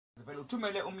vele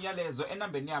uthumele umyalezo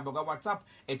enambeni yabo ka WhatsApp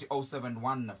ethi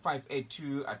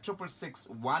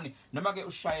 0715826661 noma ke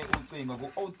ushaye ucingo ku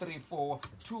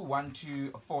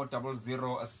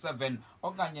 0342124007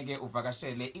 okanye ke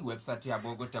uvakashele iwebsite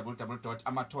yabo ku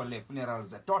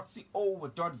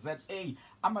www.amatholefunerals.co.za.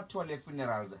 Amathole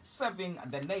Funerals, serving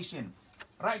the nation.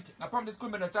 Right, ngaphambi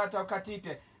sikhuluma noThatha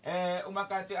uKhathide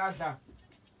umakade adla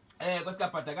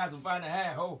kwesikaphatakazi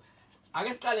mfana ho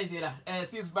ake siqale nje la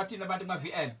sizibathina abantu kuma VN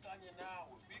kanye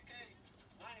nawe BK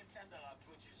ngangithanda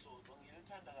kakhulu isonto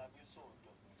ngilithanda kakhulu isonto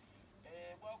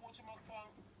kwakuthi makufanga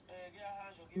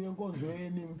kuyahanjwa kuye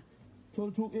enkonzweni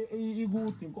thola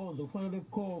ikude inkonzo kufanele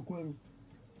kukhokhwe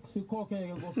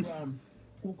sikhokheke Nkosi yami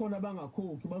kukhona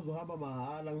abangakhokhi bazohamba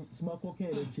mahala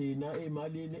sibakhokhele thina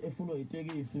emalini efunwa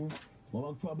itekisi ngoba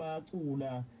kuthiwa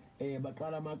bayacula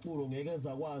baqala amaculo ngeke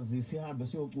zakwazi sihambe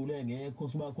siyocula ngekho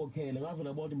sibakhokhele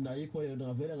ngavela bonke mina ayikho leyo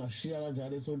ngavela ngashiya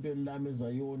kanjalo esontweni lami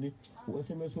eZayoni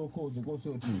uSMS okhozi Nkosi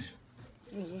yothisha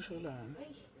uzosholana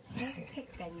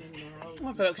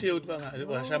ngaphela kushiya ukuthi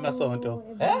bangasha amasonto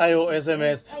ayo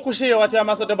SMS kushiya wathi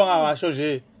amasonto bangasho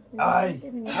nje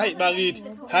hayi bakithi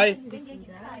hayi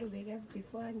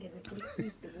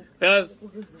yes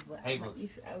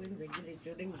if awenzekile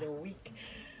during the week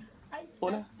I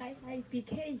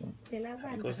BK phela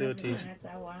abantu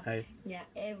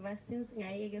ever since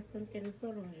ngayeke esontweni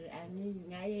solo nje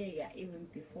ngayeka even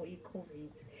before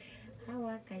iCovid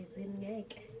hawa guys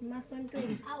ngeke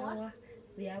masontweni hawa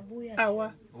ziyabuya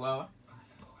hawa wow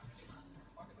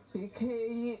BK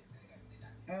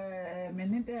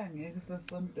mina into engeke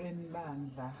sesontweni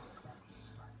bandla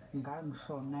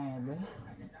ngangishonelwe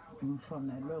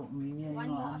umnyeni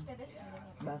wami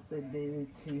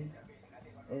basebethi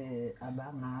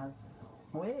abangazi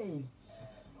wey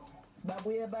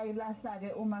babuye bayilahla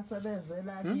ke uma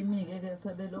sebezela kimi ke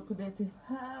sebelokhu bethi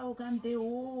hawu kanti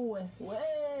uwe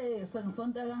wey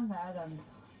sengisonta kangaka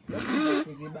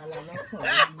lokho ngibala lapho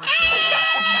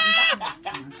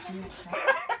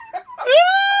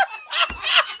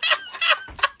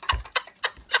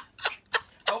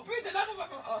awuphinde lapho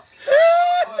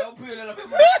awuphinde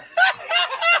lapho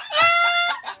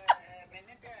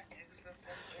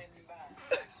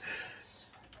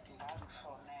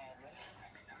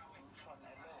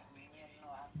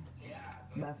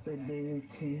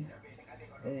basebethi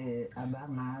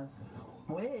abangazi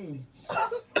wey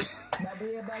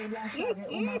babuye bayilahla ke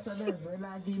uma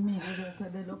sebezela kimi ke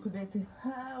sebelokhu bethi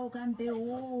hawu kanti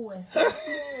uwe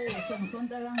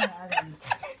sengisonta kangaka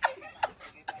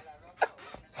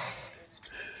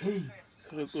hey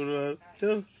kulo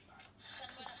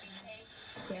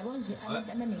yabo nje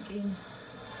abantu abanenkinga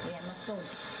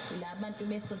yamasonto labantu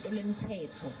besonto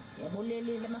lemithetho yabo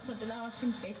leli amasonto lawa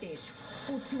ashimbhedesho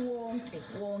futhi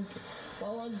wonke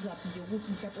wawazwa nje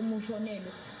ukuthi mhlawumbe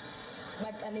umushonelo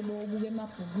baqale bobuke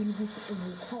emabhukwini ukuthi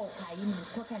ubukhokha yini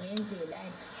ukhokha ngendlela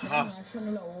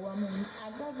ngashonelwa owami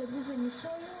akaze kuze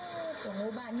ngishoyo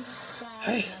ngobani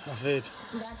afethu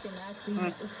ngade ngagcina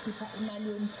ukukhipha imali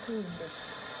yomfundo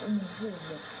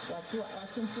umfundo wathi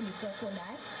umfundisi wakhona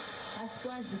hayi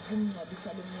asikwazi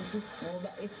ukumngcwabisa lo muntu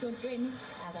ngoba esontweni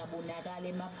akabonakala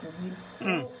emabhukwini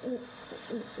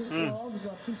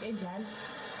uzwa into enjalo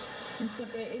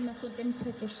emasonto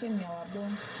emithetho shame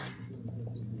yawabona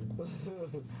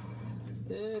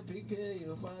BK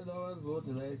ufana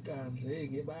wazodwa la enkandla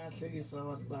ngibahlekisa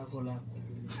abantu bakho la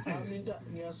sami into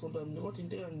ngiyasonta mina kodwa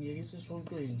into engiyekisa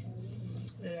esontweni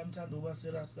amthanda uba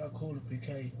serious kakhulu BK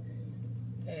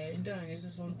into engiyekisa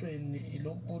esontweni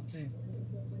ilokuthi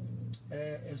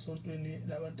esontweni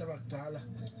labantu abadala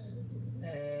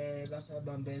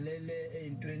basabambelele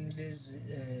ezintweni lezi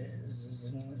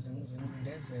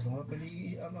zingcindezelo ngoba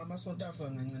phela amasonto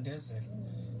afana ngencindezelo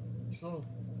so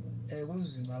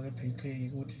kunzima ke BK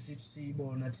ukuthi sithi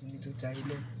siyibona thina ukuthi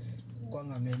ayile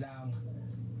kwangamelanga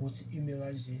ukuthi ime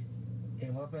kanje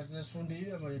ngoba phela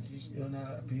sinasifundile manje yona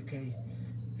BK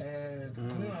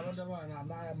khona abantu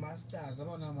abana masters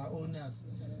abana owners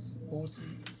ukuthi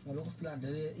sinalokhu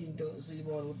silandele into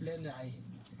siyibona ukuthi lena hayi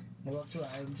ngoba kuthiwa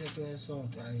hayi umthetho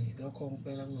wesonto hayi lokho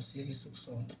ngempela kuzosiyekisa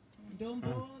ukusonto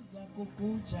ndomboza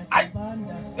kubuja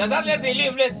banda ngazazi lezi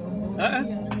ilimi lezi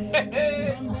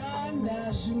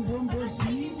banda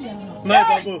shindombozila my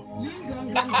babo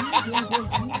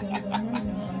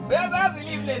ngazazi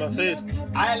ilimi lezi bafethu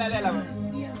ayalalela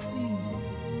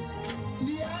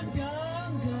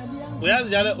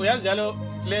uyazi njalo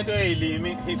lento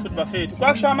eyilimi futhi bafethu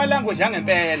kwakusho ama language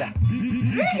angempela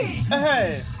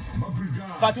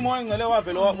but umoya ngcwele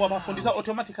wavele wabafundisa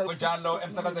automatically kunjalo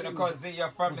emsakazweni Khosi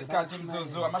FM isikhathi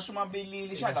imzuzu amashumi amabili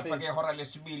lishaya lapha ke ihora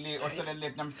lesibili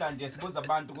ohlelele namhlanje sibuza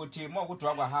abantu ukuthi mokuthi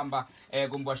wakwahamba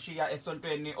kumbwashiya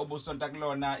esontweni obusonta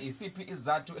kulona isiphi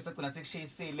izathu esegcina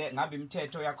sekushiyisile ngabe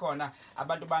imithetho yakhona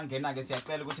abantu bangena ke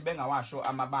siyacela ukuthi bengawasho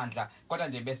amabandla kodwa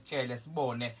nje besitshele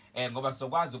sibone ngoba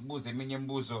sokwazi ukubuza eminye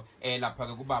imibuzo lapha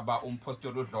ke kubaba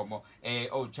umpostoli uDlomo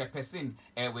chairperson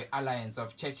we Alliance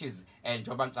of Churches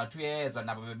njoba ngicathu uyeza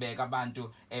nabo bebeka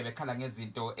abantu bekhala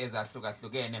ngezinto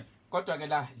ezahlukahlukene kodwa ke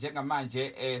la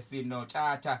njengamanje sino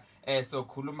Tshatha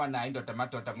sokhuluma naye indoda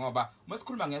amadoda ngoba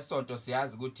masikhuluma ngesonto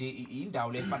siyazi ukuthi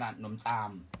indawo lefana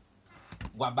nomtsamo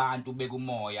kwabantu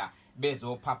bekumoya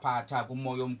bezophaphatha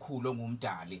kumoya omkhulu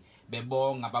ongumdali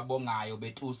bebonga babongayo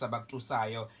betusa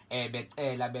bakutusayo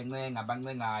becela bencenga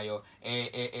bancengayo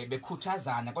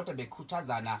bekhuthazana kodwa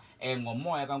bekhuthazana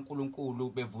ngomoya kaNkuluNkulu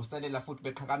bevuselela futhi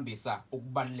beqhakambisa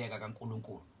ukubaluleka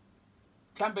kaNkuluNkulu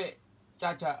mhlambe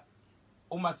Tshatha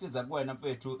uma siza kuwena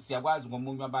mfethu siyakwazi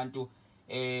ngomunye abantu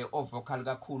ovocal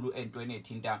kakhulu entweni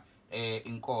ethinta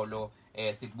inkolo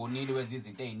sikubonile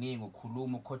wezizinto eziningi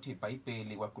ukukhuluma ukhothi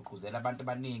iBhayibheli kwagqugquzela abantu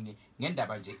abaningi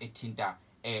ngendaba nje ethinta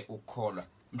ukukholwa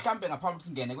mhlambe ngaphambi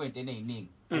singene kwentene eziningi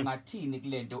ungathini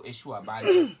kulento eshuwa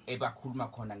abantu ebakhuluma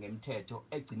khona ngemithetho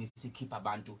egcina isikhipha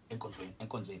abantu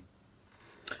enkonzweni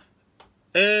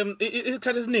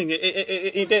isikhathi esiningi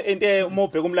into uma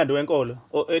ubheka umlando wenkolo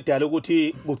edala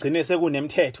ukuthi kugcine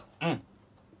sekunemithetho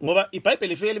ngoba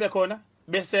iBhayibheli ifike libe khona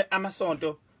bese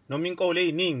amasonto noma inkolo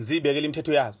eziningi zibekele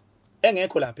imithetho yazo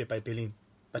engekho lapha eBhayibhelini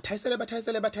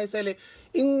bathayisele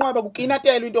inqwaba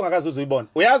kukinatela into ongakazi uzuyibona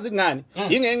uyazi ngani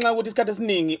ingenxa ukuthi isikhathi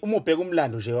esiningi uma ubheka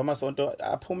umlando nje wamasonto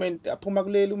aphuma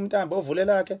kuleli umntamba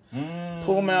ovulela yakhe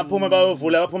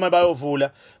phuma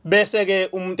bayovula bese ke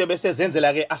umuntu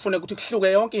besezenzela ke afune ukuthi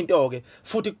kuhluke yonke into ke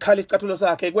futhi kukhala isicathulo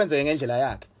sakhe kwenzeke ngendlela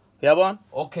yakhe uyabona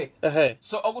okay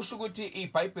so okusho ukuthi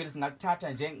iBhayibheli singakuthatha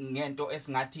nje ngento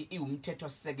esingathi iwumthetho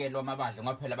sisekelo wamabandla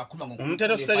ngoba phela bakhuluma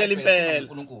ngokuNkulunkulu umthetho sisekelo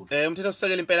impela umthetho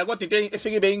sisekelo impela kodwa into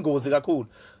efika ibe ingozi kakhulu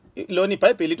lona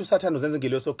iBhayibheli ithi uSathane uzenza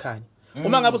ingilosi yokukhanya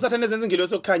uma ngabe uSathane ezenza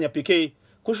ingilosi yokukhanya BK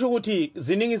kusho ukuthi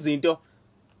ziningi izinto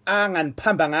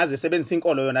anganiphamba ngaze sebenzisa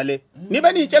inkolo yona le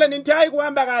nibe nitshela nithi hayi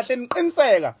kuhamba kahle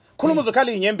niqiniseka khuluma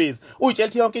uzokhala inyembezi uyitshela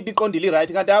ukuthi yonke into iqondile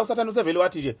right kanti hayi uSathane usevele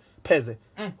wathi nje pheze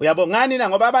uyabona ngani na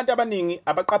ngoba abantu abaningi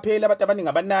abaqapheli abantu abaningi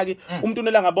abanaki umuntu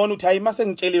unela ngabona ukuthi hayi mase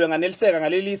ngitsheliwe nganeliseka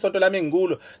ngaleli sonto lami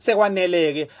engikulo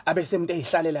sekwaneleke abese umuntu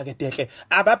ezihlalela ke dehle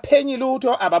abaphenyi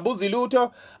lutho ababuzi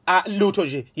lutho lutho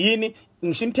nje yini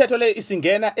ngisho imithetho le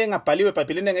isingena engabhaliwe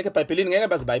eBhayibhelini engeke eBhayibhelini ngeke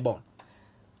bazibayibona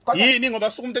yini ngoba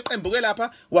suku umuntu eqembuke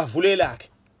lapha wavulela lakhe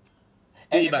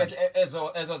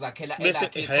ezo zakhela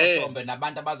elakhe isombe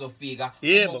nabantu abazofika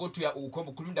ukuthi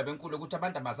ukhomba ukukhuluma indaba enkulu ukuthi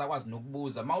abantu abasakwazi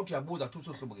nokubuza mawuthi uyabuza kuthi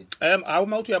usuhlubukile awu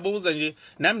mawuthi uyabuza nje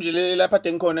nami nje lapha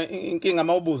ngikhona inkinga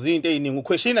mawubuza into eziningi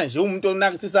uquestiona nje umuntu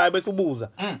onakisisayo bese ubuza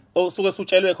osuke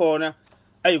sutshelwe khona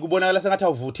ayi kubonakala sengathi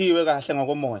awuvuthiwe kahle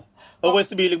ngokomoya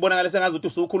okwesibili kubonakala sengazi ukuthi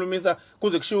usukhulumisa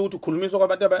kuze kushiwo ukuthi ukhulumiswa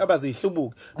kwabantu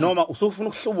abazihlubuki noma usufuna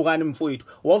ukuhlubukana mfowethu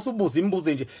wawusubuza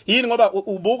imibuzo nje yini ngoba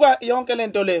ubuka yonke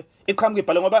lento le iqhamuka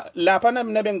ibhale ngoba lapha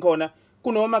nami bengikhona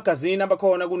kunomagazini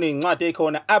abakhona kunezincwadi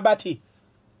ezikhona abathi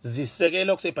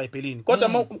zisekelo kuseBhayibhelini kodwa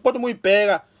uma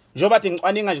uyibheka njengoba bathi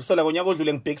ngicwaninga nje kusola konyaka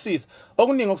odlule ngibhekisisa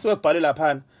okuningi okusuke kubhalwe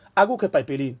lapha akukho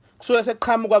eBhayibhelini kusuke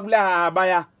seqhamuka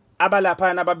kulabaya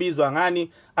abalaphana ababizwa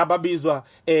ngani ababizwa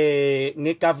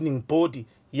ngegoverning body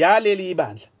yaleli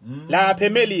ibandla lapha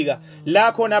eMelika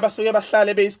la khona abasuke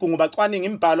bahlale beyisigungu bacwaninga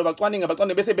imibhalo bacwaninga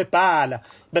bese bebhala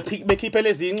bekhiphe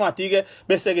lezi incwadi ke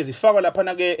bese ke zifakwa lapha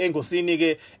na ke engosini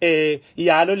ke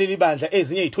yalo leli bandla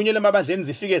ezinye izithunyelwe emabandleni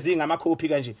zifike zingamakhophi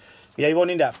kanje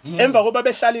uyayibona indaba emva koba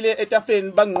behlalile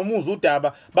etafeni banqumuza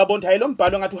udaba babona hayi lo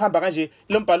mbhalo ngathi uhamba kanje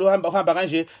lo mbhalo uhamba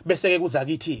kanje bese ke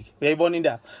kuzakithi ke uyayibona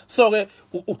indaba so ke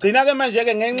ugcina ke manje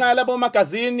ke ngenxa labo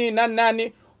magazini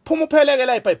nani phuma upheleke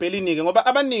la eBhayibhelini ke ngoba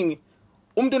abaningi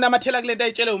umuntu unamathela kule nto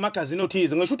ayitshele umagazini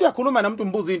othize ngisho ukuthi uyakhuluma namuntu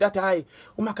umbuza into athi hayi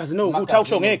umagazini ukuthi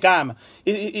awusho ngegama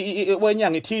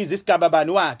wenyanga ethize isigaba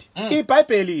bani wathi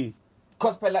iBhayibheli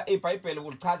because phela iBhayibheli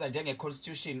ukuchaza njenge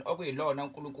constitution okuyilona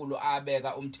uNkulunkulu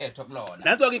abeka umthetho kulona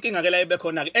naso ke inkinga ke la ibe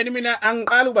khona ke mina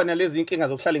angiqala ukuba nalezi inkinga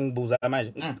zokuhlala ngibuza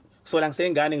manje so la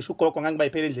ngisengane ngisho ugogo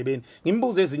ngangibayiphela endlebeni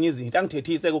ngimbuza ezinye izinto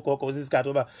angithethise kugogo kwesikhathi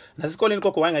ngoba nasesikoleni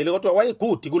gogo wayengayile kodwa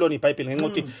wayegudi kulona iBhayibheli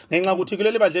ngenxa ukuthi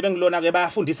kuleli badle bengilona ke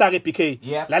bayafundisa ke BK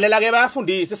lalela ke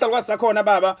bayafundisa isalukwazi sakhona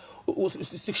baba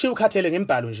sikushiya ukhathele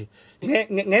ngembhalo nje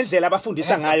ngendlela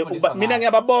abafundisa ngayo mina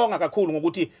ngiyababonga kakhulu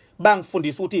ngokuthi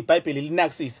bangifundisa ukuthi iBhayibheli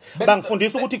linakisisi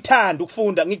bangifundisa ukuthi kuthanda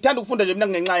ukufunda ngikuthanda ukufunda nje mina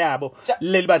ngenxa yabo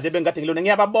leli badle bengikade ngilona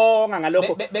ngiyababonga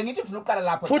ngalokho bengithi ufuna uqala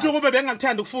lapho futhi kube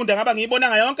bengakuthanda ukufunda ngaba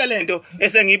ngiyibona yonke lento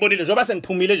esengiyibonile njengoba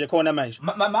sengiphumile nje khona manje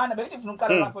mama bengithi ufuna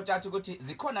uqala lapho Tshatha ukuthi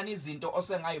zikhona izinto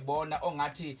osengayibona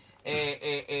ongathi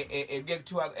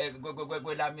kuyekuthiwa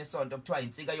kwelami isonto kuthiwa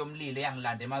insika yomlilo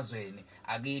yangilanda emazweni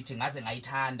akithi ngaze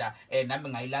ngayithanda nami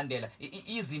ngayilandela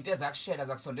izinto ezakushela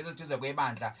zakusondeza eduze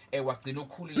kwebandla wagcina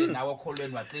ukhulile nawe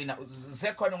okholweni waqina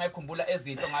sekhona ungayikhumbula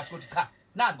ezinto ngathi ukuthi cha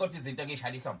nazi kodwa izinto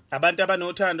ngishaya ihlombe abantu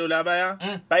abanothando labaya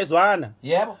bayizwana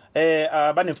yebo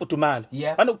banemfudumalo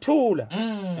banokuthula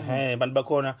bantu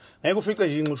bakhona ngeke ufice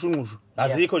nje inqushunqushu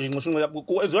azikho nje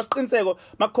inqushunqushu ezosiqiniseko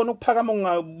makukhona ukuphakama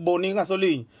ungaboni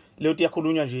ngasolinye leyo nto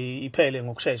yakhulunywa nje iphele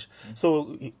ngokusheshsha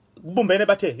so kubumbene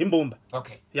bathe imbumba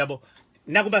okay yabo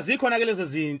nakuba zikhona ke lezo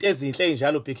zinto ezinhle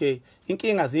enjalo BK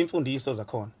inkinga zimfundiso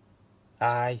zakhona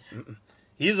hayi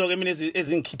yizo ke mina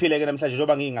ezingikhiphile ke namhlanje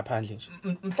njoba ngingaphandle nje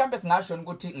mhlambe singasho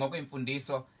ukuthi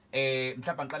ngokwemfundiso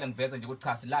mhlawumbe ngiqale ngiveze nje ukuthi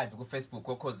cha si live ku Facebook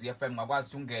kokhozi FM ngakwazi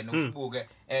ukuthi ungene usibuke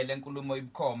lenkulumo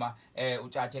ibukhoma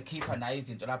uTshatha ekhipha nayo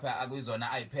izinto lapha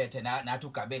akuyizona ayiphethe nathi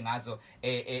ugabe ngazo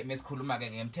mesikhuluma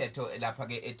ke ngemthetho lapha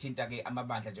ke ethinta ke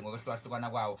amabandla nje ngokwehlukahlukana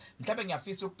kwawo mhlawumbe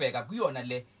ngiyafisa ukubheka kuyona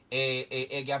le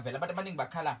ekuyavela abantu abaningi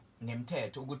bakhala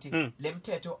ngemthetho ukuthi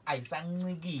lemthetho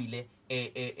ayisancikile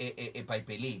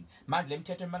eBhayibhelini manje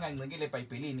lemthetho mangancikile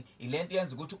eBhayibhelini ilento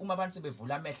yenza ukuthi uma abantu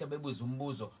sebevula amehlo bebuza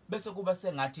umbuzo bese kuba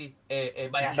sengathi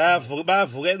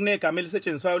bayavukela kunegama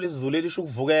elisetshenziswayo lesizulu elisho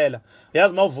ukuvukela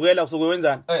uyazi mawuvukela usuke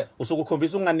wenzani usuke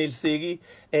ukhombisa ukunganeliseki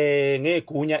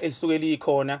ngegunya elisuke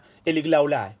likhona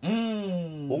elikulawulayo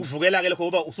ukuvukela ke lokho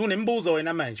kuba usunembuzo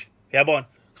wena manje uyabona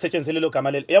kusetshenziswe lo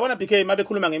gama lelo yabona BK mabe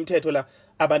khuluma ngemthetho la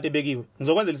abantu ebekiwe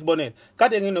ngizokwenzela isibonelo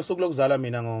kade nginosuku lokuzalwa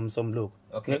mina ngomsombuluko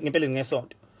ngempela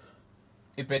ngesonto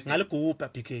ngaligubha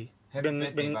BK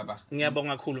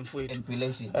ngiyabonga kakhulu mfowethu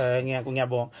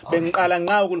ngiyabonga bengiqala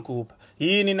nqa ukuligubha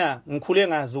yini na ngikhule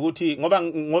ngazi ukuthi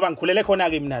ngoba ngikhulele khona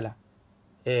ke mina la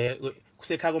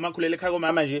kusekhako makhulele ekhako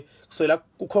mama nje kusola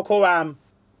kukhokho wami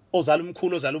ozala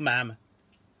umkhulu ozala umama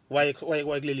waye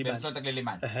kuleli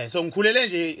manje so ngikhulele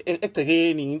nje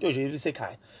egcekeni into nje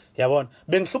isekhaya yabona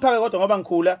bengihluphaka kodwa ngoba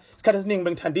ngikhula isikhathi esiningi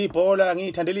bengithanda ibhola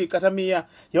ngiyithandela icathamiya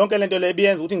yonke lento le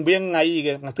biyenza ukuthi ngibuye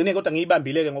ngingayike ngagcine kodwa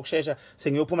ngiyibambileke ngokusheshsha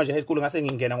sengiyophuma nje high school ngase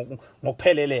ngingena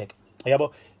ngokupheleleka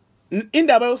yabo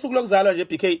indaba yosuku lokuzalwa nje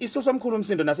BK isusa omkhulu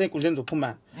umsindo nasey'nkundleni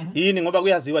zokuxhumana yini ngoba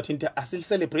kuyaziwa thina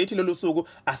asili-celebrate lolu suku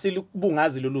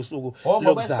asilubungazi lolu suku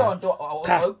ngokwesonto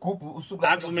awugubhi usuku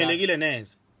akuvumelekile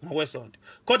neze ngokwesonto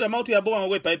kodwa mawuthi uyabonga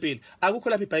ngokweBhayibheli akukho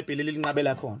lapha iBhayibheli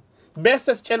lilinqabela khona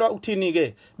bese sitshelwa ukuthini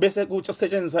ke bese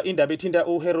kusetshenziswa indaba ethinta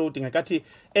uHerod ngekathi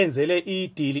enzele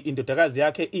idili indodakazi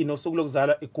yakhe inosuku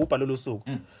lokuzalwa igubha lolu suku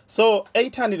so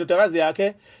eyithanda indodakazi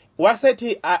yakhe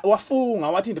wasethi wafunga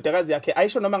wathi indodakazi yakhe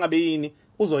ayisho noma ngabe yini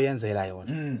uzoyenzela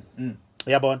yona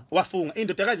uyabona wafunga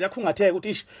indodakazi yakhe ungatheka ukuthi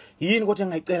ish yini kodwa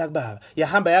ngayicela kubaba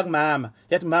yahamba yakumama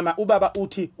yathi mama ubaba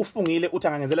uthi ufungile uthi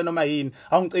angangenzela noma yini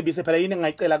awungicebise phela yini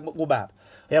engayicela kubaba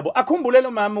yabo akhumbule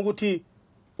lo mama ukuthi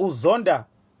uzonda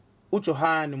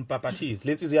uJohane umbhaphathizi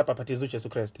lensizo uyabhaphathiza uJesu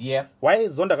Kristu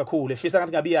wayezonda kakhulu efisa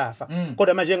ngathi ngabe iyafa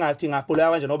kodwa manje engathi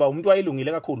ngabhulawa kanje ngoba umuntu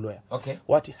wayelungile kakhulu loya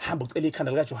wathi hamba ucela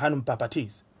ikhanda lika Johane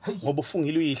umbhaphathizi ngoba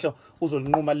ufungile uyihlo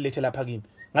uzolinquma lilethe lapha kimi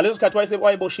ngaleso sikhathi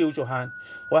wayeboshiwe uJohane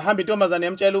wahamba intombazane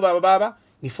yamtshela ubaba baba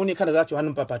ngifuna ikhanda lika Johane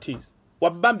umbhaphathizi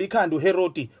wabamba ikhanda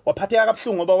uHerod waphatheka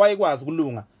kabuhlungu ngoba wayekwazi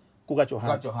ukulunga kuka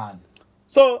Johane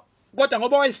so kodwa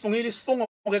ngoba wayifungile isifungo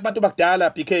ke kubantu bakudala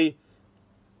BK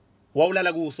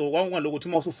wawulala kuso wawungalokuthi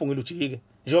uma usufungile ujike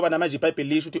njengoba namanje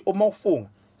iBhayibheli lisho ukuthi uma ufunga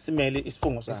simele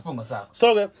isifungo sakho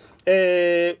so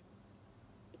ke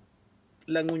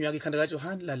lanqunywa ke ikhanda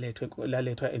kaJohane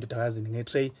lalethwa endodakazini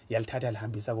ngetray yalithatha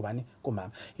lihambisa kubani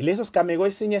kumama ileso sigameko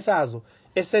esinye sazo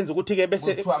esenza ukuthi ke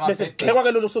bese bhekwa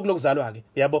ke lolu suku lokuzalwa ke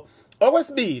yabo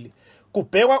okwesibili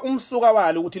kubhekwa umsuka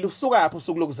walo ukuthi lusuka apho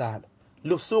usuku lokuzalwa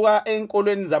lusuka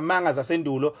enkolweni zamanga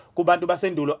zasendulo kubantu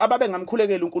basendulo ababe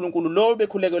ngamkhulekela uNkulunkulu lo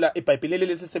bekhulekela eBhayibhelini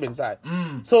lesisebenzayo.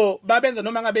 So babenza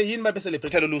noma ngabe yini babe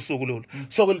celebrate lo lusuku lolu.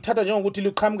 So kulithatha njengokuthi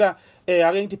liqhamuka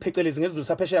ake ngithi phecelezi ngesiZulu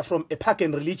saphesheya from a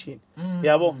pagan religion.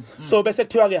 Yabo. So bese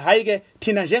kuthiwa ke hayi ke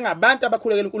thina njengabantu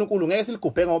abakhulekela uNkulunkulu ngeke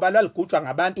siligubhe ngoba laligujwa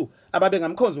ngabantu ababe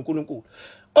ngamkhonza uNkulunkulu.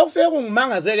 Okufike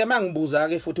kungimangazeke mangibuza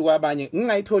ke futhi kwabanye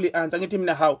ngingayitholi answer ngithi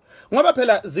mina hawu ngoba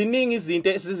phela ziningi izinto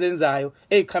esizenzayo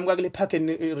eziqhamuka kule pagan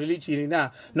religion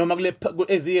na noma kule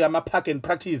eziyama pagan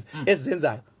practice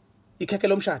esizenzayo ikhekhe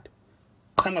lomshado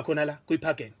qhamuka khona la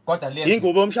kuyipagan kodwa le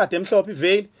ingubo yomshado emhlophe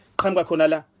iveil qhamuka khona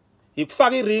la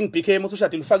ikufaka iring BK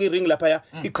usushadile ufaka iring lapha ya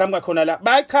iqhamuka khona la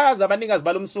bayachaza abanikazi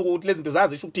balomsuku ukuthi lezi zinto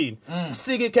zazisho ukuthini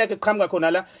kusika ikhekhe iqhamuka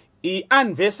khona la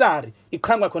i-anniversary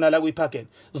iqhamuka khona la kuyipagan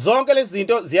zonke lezi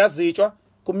zinto ziyazitshwa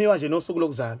kumiwa nje nosuku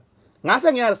lokuzalwa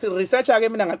ngase ngiya research ake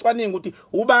mina ngacwaninga ukuthi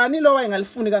ubani lo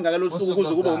wayengalifuni kangaka lo suku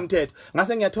kuze kube umthetho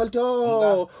ngase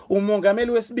ngiyathola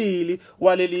umongameli wesibili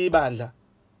waleli bandla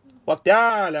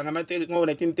wakudala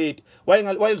ngo-1930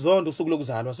 wayelizonda usuku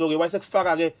lokuzalwa so ke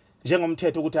wayesekufaka ke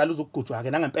njengomthetho ukuthi aluzukugujwa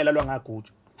ke nangempela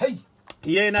lwangagujwa hey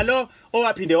yena lo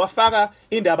owaphinde wafaka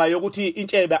indaba yokuthi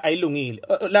intsheba ayilungile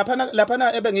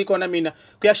laphana ebengikhona mina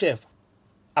kuyashefa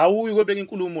awuyi kwebeka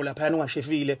inkulumo laphana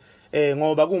ungashefile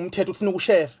ngoba kuumthetho ufuna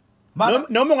ukushefa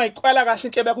noma ungayiqala kahle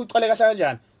intsheba yakho uyiqale kahle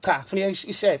kanjani cha kufanele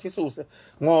ishef isuse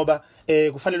ngoba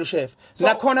kufanele ushef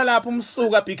nakhona lapho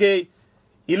umsuka BK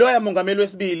yilo yamongameli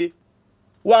wesibili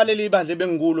waleli bandle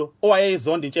bengikulo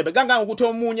owayezonda intshebe kanganga ukuthi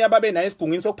omunye ababe naye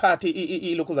esigungini sokuphatha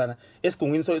ilokhuzana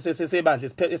esigungini sebandle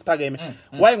esiphakeme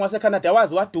waye ngwase Canada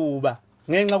wazi waduba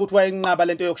ngenxa ukuthi wayenqaba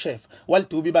lento yokushefa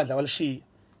waliduba ibandla walishiya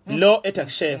lo ethi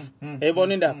akuchef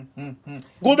eyibona indaba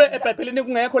kube eBhayibhelini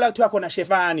kungekho la kuthiwa khona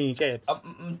shefani intshebe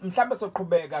mhlambe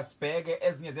soqhubeka sibheke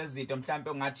ezinye zezinto mhlambe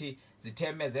ungathi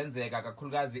zitheme zenzeka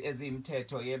kakhulukazi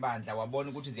ezimthetho yebandla wabona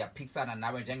ukuthi ziyaphikisana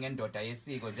nawe njengendoda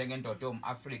yesiko njengendoda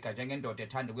yomAfrika njengendoda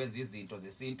ethanda ukwenza izinto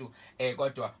zesintu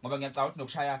kodwa ngoba ngiyacabanga ukuthi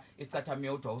nokushaya isicatha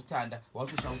miyodwa usithanda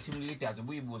washusha uteam leaders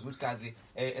ubuyibuza ukuthi kazi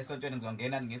esontweni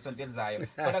ngizongena ngisonto elizayo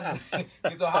kodwa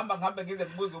ngizohamba ngihambe ngize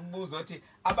kubuza umbuzo othi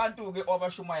abantu ke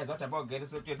obashumayo zathi abongena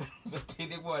esontweni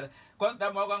uzothini kubona kodwa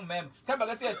nami kwangimema khamba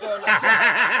ke siyetolo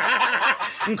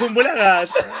ngikhumbula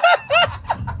kahle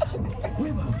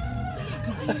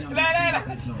Lalela.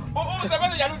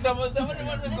 Usebenza njalo udlamo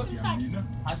mina.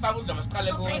 Asifaka udlamo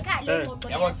siqale kuye.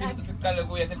 Yabo siqale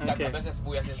kuye sesiqaqa bese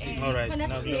sibuya sesini. Alright. Khona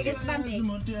sifike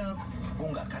sibambeke.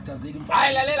 Ungakhathazeki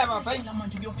Hayi lalela bafayini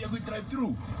manje kuyofika kwi-drive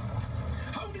through.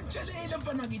 Awungitshelele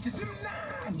mfana ngithi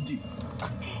simnandi.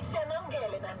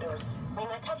 Senamngele nandoda.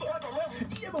 Ungathatha i-order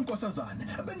lezi. Yebo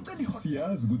nkosazana, bengicela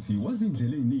siyazi ukuthi wazi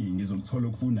indlela eziningi zokuthola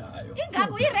okufunayo.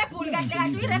 Ingakho i-Red Bull kahle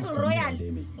kahle i-Red Bull Royal.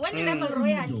 Wena i-Red Bull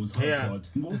Royal.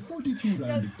 Ngo-42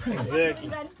 rand per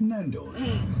Nando's.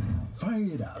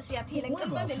 Fire it up. Siyaphila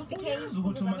ngicabangela uBK. Uyazi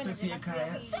ukuthi uma sesiya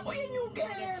ekhaya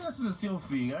siyoyenyukela size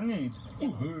siyofika ngithi.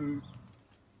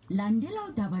 Landela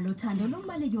udaba lothando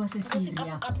lombaleki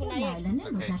waseSyria ulayila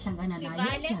nendoda ahlangana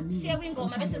naye eJamini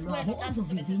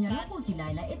uzovivinya lapho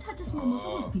uDilayila ethatha isinqumo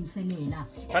sokuziphindiselela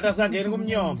Phatha sangeni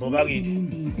kumnyombo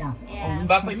bakithi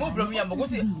Bafa imuphi lo myambo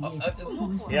ukuthi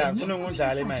yeah kufuna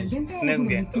ngudlale manje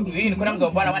nezingene yini khona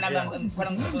ngizobona khona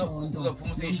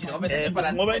ngizophuma useshilo ngoba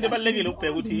sesebalance ngoba into ebalekile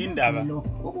ukubheka ukuthi indaba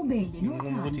ububele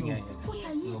ukuthi ngiyaya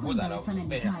ubuza la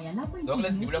zonke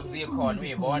lezi ngibuloko zikhona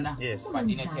uyibona but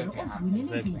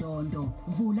inethe Ndondo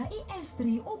vula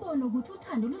i-S3 ubone ukuthi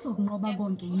uthando luzokunqoba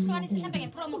konke yini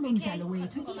umdlalo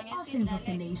wethu i-Essence of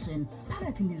the Nation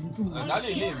phakathi nezinsuku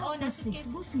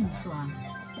 6 kusihlwa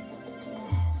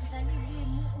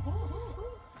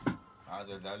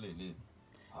azodlaleli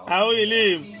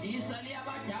awuyilimi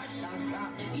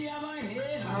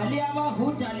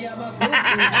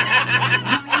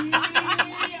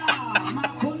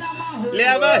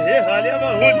liyabaheha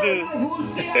liyabahudu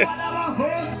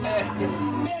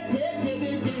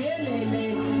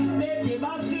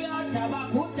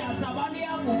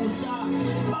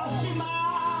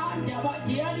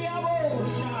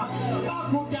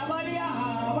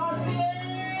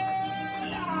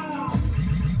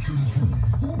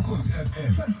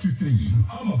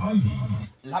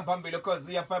Laphambili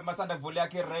cause ya 5 masanda vule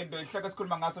yakhe radio ihloko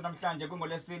esikhuluma ngaso namhlanje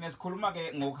kungolesine sikhuluma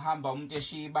ke ngokuhamba umuntu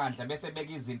eshiya ibandla bese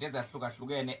beka izinto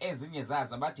ezahlukahlukene ezinye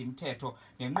zazo abathi imithetho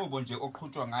nenqubo nje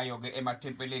oqhutshwa ngayo ke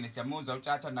emathempeleni siyamuza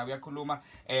uTshatha nawe uyakhuluma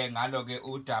ngalo ke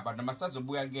udaba noma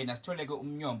sazobuya kuyena sithole ke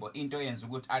umnyombo into yenza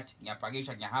ukuthi athi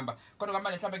ngiyabhakisha ngiyahamba kodwa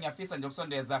ngamanje mhlawumbe ngiyafisa nje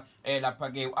ukusondeza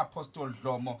lapha ke uApostle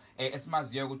Dlomo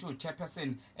esimaziyo ukuthi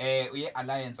uchairperson uye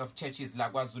Alliance of Churches la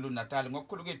kwaZulu Natal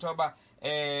ngokukhulu kwethoba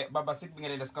baba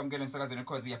sikubingelele sikamukele emsakazweni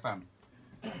cause FM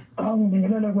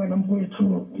Angibingelela kwena mfowethu,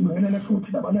 ngibingelela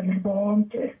futhi labalali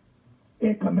bonke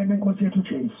egameni lenkosi yethu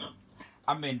Jesu.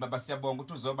 Amen. Baba siyabonga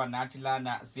ukuthi uzoba nathi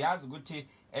lana. Siyazi ukuthi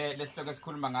lehloko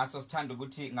esikhuluma ngaso sithanda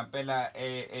ukuthi ngampela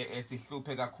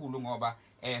sihluphe kakhulu ngoba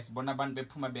sibona abantu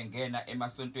bephuma bengena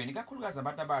emasontweni kakhulukazi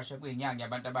abantu abasha kuyinyanga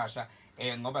yabantu abasha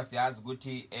ngoba siyazi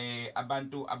ukuthi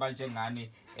abantu abanjengani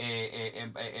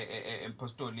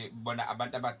empostoli bona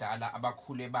abantu abadala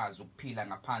abakhule bazi ukuphila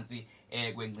ngaphansi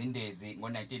kwengcindezi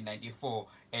ngo1994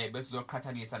 bese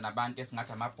sizoqhathanisa nabantu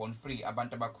esingathi ama born free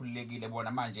abantu abakhululekile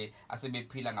bona manje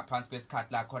asebephila ngaphansi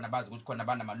kwesikhathi la khona bazi ukuthi khona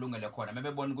banamalungelo khona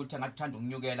mebebona ukuthi angathanda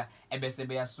ukunyukela ebese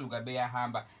beyasuka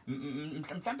beyahamba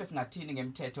mhlambe singathini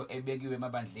ngemithetho ebekiwe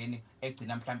emabandleni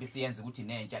egcina mhlambe siyenza ukuthi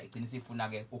nentsha igcina sifuna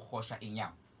ke ukuhosha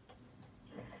inyawo.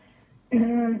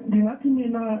 Ngingathi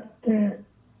mina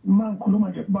mangikhuluma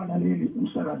nje kubalaleli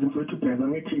umsakazi mfowethu Bheka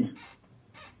ngithi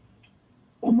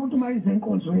umuntu mayize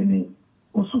enkonzweni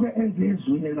usuke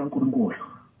ezizwini likaNkulunkulu.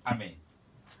 Amen.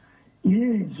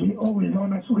 Yezwi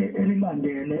okuyilona suke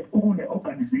elilandele ukune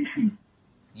organization.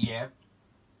 Yeah.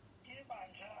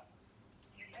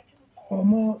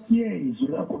 Omo yezwi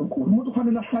likaNkulunkulu umuntu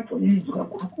kufanele ahlatshwe yizwi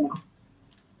likaNkulunkulu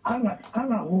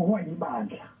angahohwa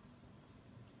ibandla.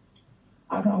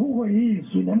 Akahuko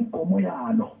yizwi nemgomo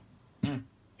yalo.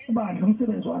 Ibandla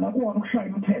umsebenzi walo kuwona ukushaya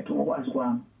imithetho ngokwazi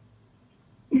kwami.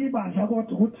 Ibandla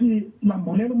kodwa ukuthi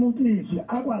lambulela umuntu izwi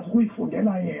akwazi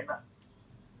ukuyifundela yena.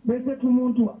 Bese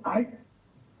umuntu hayi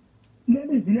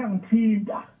leli izwi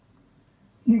liyangithinta.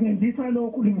 Lingendisa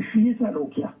lokhu lingishisa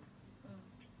lokhu.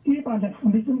 Ibandla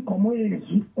lifundisa imigomo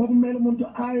yezwi okumele umuntu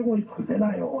aye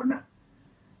koyiphuzela yona.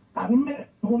 Akumele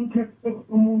kumthetho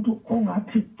umuntu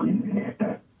ongathi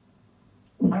gcineka.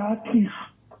 Ngathi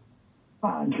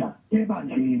bandla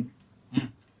ebandleni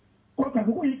kodwa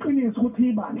kuyiqiniso ukuthi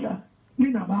ibandla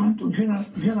linabantu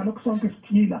njengalokho sonke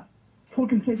siphila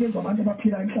futhi lisetshenzwa abantu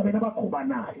abaphila emhlabeni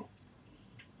abakhubanayo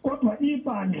kodwa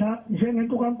ibandla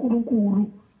njengento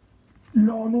kaNkulunkulu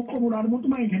lona uqobulana umuntu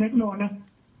mayingena kulona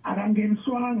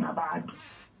akangeniswanga abantu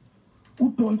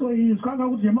udonso yizwi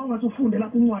kangakuthi nje mawungasofunde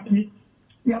lapho incwadi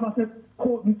yabase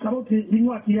ngicabanga ukuthi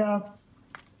incwadi ya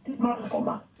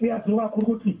Makoma iyaziwa kakhulu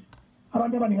ukuthi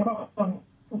abantu abaningi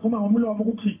abavuma ngomlomo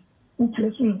ukuthi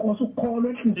uJesu inkosi ukukholwa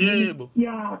enhliziyweni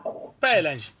yakho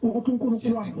phela nje ukuthi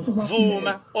uNkulunkulu wamvusa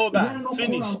vuma oba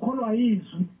finish ukholwa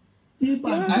yizwi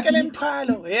ibandla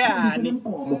lemthwalo yani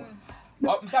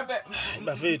mhlambe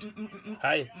bafethu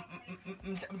hayi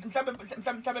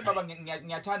mhlambe baba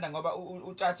ngiyathanda ngoba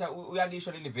uTshatha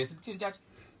uyalisho leli verse kuthini Tshatha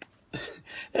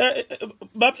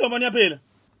babhlomo niyaphila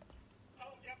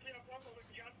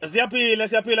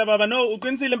Siyaphila baba no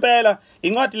uqinisile impela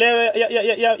incwadi leyo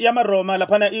yamaRoma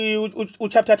laphana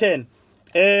uchapter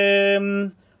 10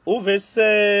 uverse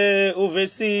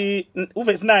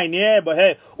 9 yebo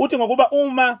uthi ngokuba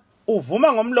uma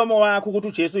uvuma ngomlomo wakho ukuthi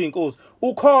uJesu uyinkosi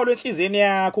ukholwe enhliziyweni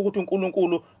yakho ukuthi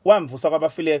uNkulunkulu wamvusa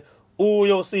kwabafileyo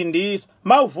uyosindiswa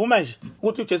mawuvuma nje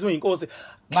ukuthi uJesu uyinkosi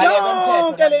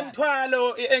yonke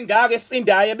lemthwalo engaka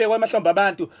esindayo ebekwe emahlombe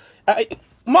abantu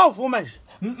mawuvuma nje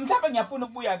mhlawumbe ngiyafuna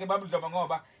ukubuya ke babudloba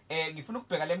ngoba ngifuna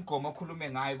ukubheka lemgomo okhulume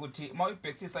ngayo ukuthi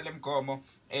mawuyibhekisisa lemgomo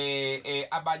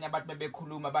abanye abantu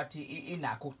bebekhuluma bathi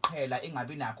inakho ukuqhela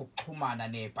ingabi nakho ukuxhumana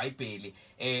neBhayibheli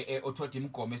othothi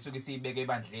imgomo esuke siyibeke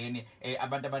ebandleni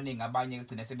abantu abaningi abanye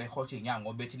ugcina sebehotsha inyango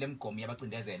ngoba bethi lemgomo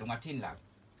yabacindezela ungathini la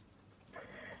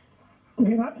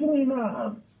ngingathi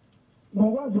mina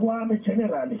ngokwazi kwami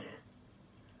generally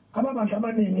ababandla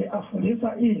abaningi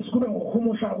afundisa izwi kube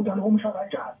ngokuhumusha ukuthi alokumusha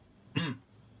kanjani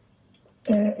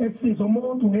esizo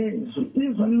umuntu ngezwi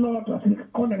izwe lilodwa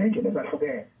sikhona ngendlela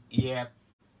ezahlukene yep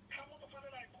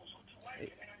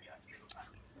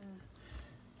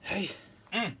hey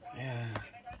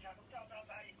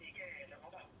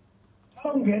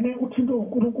ungene uthinto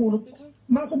uNkulunkulu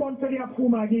mase ubona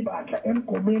seliyaphuma ke ibandla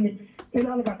emgomeni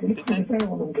elalikade likufundisa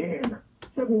yona ungena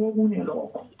sekuwokunye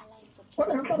lokho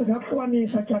kodwa mhlawumbe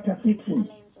ngiyahlukanisa Tshatha sithi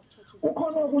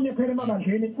ukhona okunye phela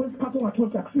emabandleni kwesikhathi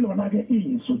ongathola akusilona ke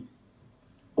izwi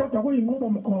kodwa kuyinqubo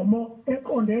mgomo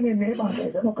eqondene nebandla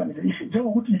le-organization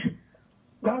njengokuthi nje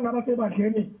ngangaba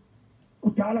sebandleni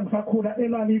kudala ngisakhula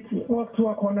elalithi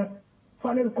okuthiwa khona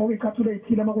fanele ugqoke icathulo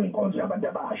ethile uma kuyinkonzo yabantu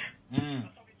abasha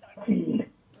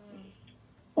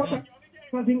kodwa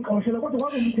ngazingqoshela kodwa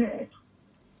kwakumthetho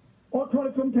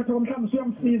othola somthetho mhlawumbe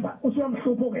usuyamsiza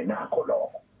usuyamhlupha nakho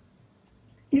lokho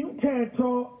imithetho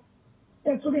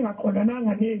esuke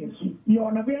ingaqondananga nezwi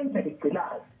yona kuyenzeka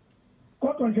igcilazi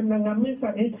kodwa nje mina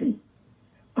ngamisa ngithi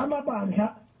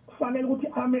amabandla kufanele ukuthi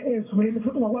ame ezweni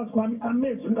futhi ngakwazi kwami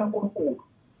amezwi kaNkulunkulu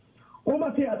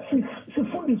uma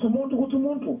sifundisa umuntu ukuthi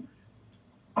umuntu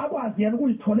akwazi yena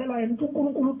ukuyitholela yena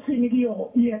uNkulunkulu uthini kiyo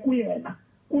kuyena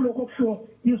kuloko kusho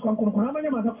izwi kaNkulunkulu. Amanye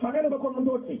amazwi kufanele bekhona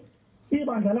umuntu othi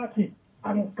ibandla lathi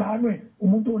angiganwe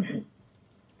umuntu onje.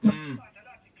 Ibandla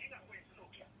lathi ngika kwethu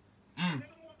lokho.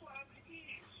 Umuntu athi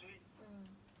izwi.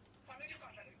 Fanele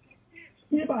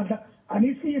ibandla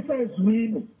anisiyise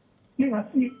ezwini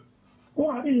lingasi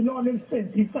ungabi yilona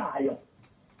elisenzisayo.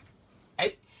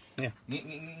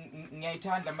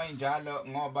 Ngiyayithanda manje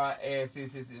ngoba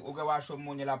uke washo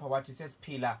umunye lapha wathi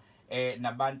sesiphila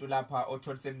nabantu lapha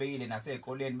othola sebeyile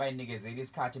nasezikoleni bayinikezela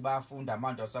isikhathi bayafunda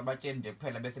manje asabatsheni nje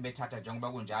kuphela bese bethatha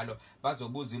njengoba kunjalo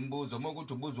bazobuza imibuzo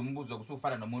mokuthi ubuza umbuzo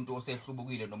kusufana nomuntu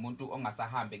osehlubukile nomuntu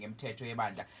ongasahambe ngemithetho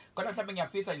yebandla. Kodwa mhlawumbe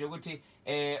ngiyafisa nje ukuthi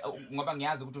ngoba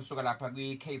ngiyazi ukuthi usuka lapha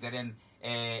kwi KZN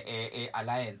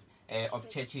Alliance of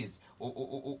Churches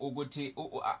ukuthi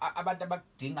abantu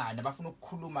abadingana bafuna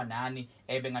ukukhuluma nani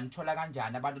benganithola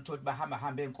kanjani abantu uthola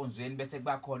bahamba enkonzweni bese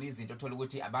kubakhona izinto uthola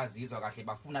ukuthi abazizwa kahle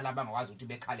bafuna laba ngakwazi ukuthi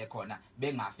bekhale khona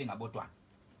bengafi ngabodwana.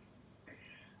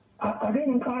 Ake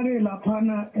ngiqale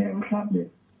laphana mhlawumbe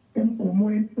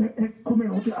emgomweni ekukhulume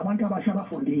ukuthi abantu abasha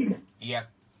bafundile. Yeah.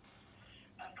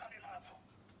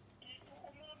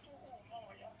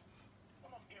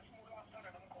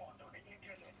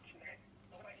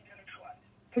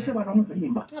 Seba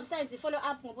nomzimba. Ngabesides follow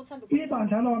up ngokuthanda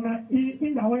ibandla lona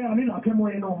indawo yalo ilapha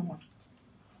emoyeni womuntu.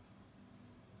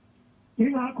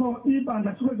 Ingakho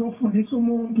ibandla suke zofundisa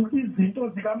umuntu izinto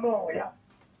zikamoya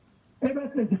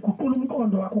ebese ziguqula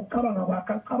umqondo wakhe ukucabanga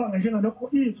kwakhe acabanga njengalokho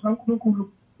izwi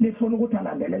kaNkulunkulu lifuna ukuthi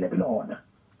alandelele kulona.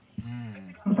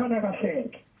 Mfana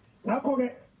kahle. Ngakho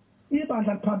ke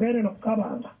ibandla liphambene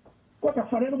nokucabanga. Kodwa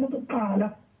kufanele umuntu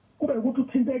uqala kube ukuthi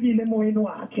uthintekile emoyeni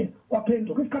wakhe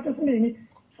waphenduka. Isikhathi esiningi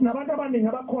sinabantu abaningi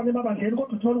abakhona emabandleni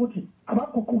kodwa uthola ukuthi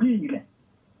abaguqukile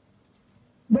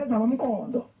benza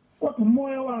ngomqondo kodwa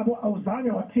umoya wabo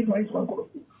awuzange wathindwa izwi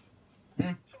kaNkulunkulu.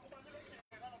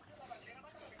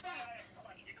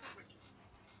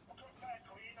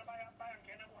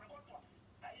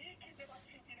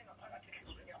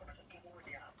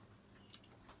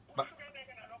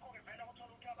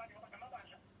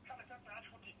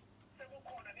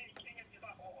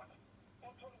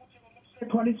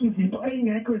 Ethwalisa izinto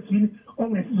eyingekho ezwini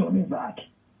ongesizona zakhe.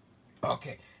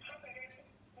 Okay.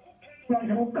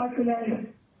 Manje ngokucacileyo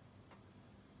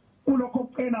kulokho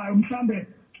okucelayo mhlambe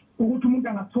ukuthi umuntu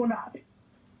angatholaphi.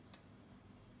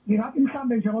 Ngingathi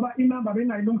mhlambe nje ngoba inamba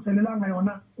bengayilungiselelanga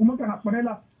yona umuntu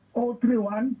angafonela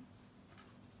 031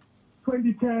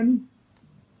 2010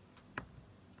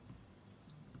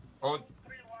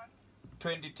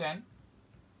 2010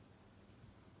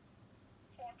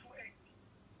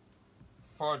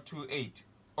 428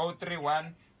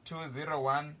 031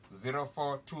 201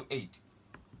 0428.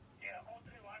 Yeah,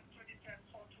 031 2010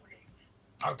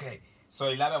 428. Okay.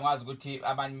 So ilaba ngwazi ukuthi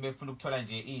abantu befuna ukuthola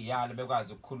nje iyalo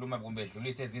bekwazi ukukhuluma kumbe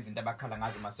edlulise izinto abakhala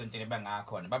ngazo emasontweni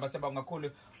bangakhona. Baba sebonga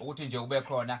kakhulu ukuthi nje ube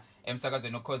khona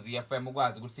emsakazweni oKhozi FM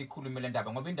ukwazi ukuthi sikhulume le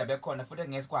ndaba ngoba indaba ekhona futhi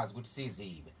ngesikwazi ukuthi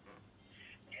sizibe.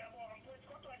 Ngiyabonga mfowethu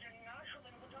kodwa nje ngingasho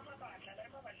mina ukuthi amabandla la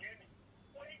emabandleni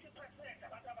 80%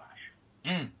 abantu abasha.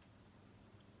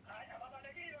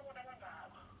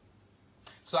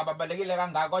 So ababalekile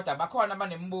kangaka kodwa bakhona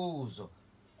abanemibuzo.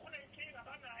 Kunenkinga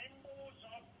abanayo imibuzo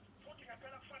futhi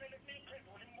ngempela kufanele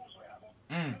siyiphendule imibuzo yabo.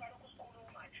 Ngalokho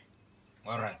sikhuluma nje.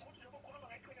 All right. Ukuthi lokho khuluma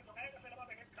ngeqiniso ngeke phela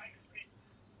babe ne-blind spot.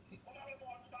 Uma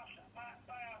bebona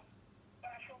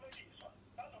bayahlomeliswa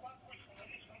bazokwazi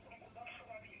ukuyifundiswa uNkulunkulu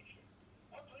bahlukanise.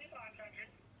 Kodwa ibandla nje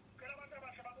phela abantu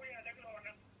abasha babuyele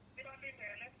kulona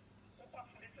libalindele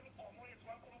ukubafundisa imigomo yethu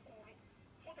kaNkulunkulu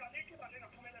futhi alikho ibandla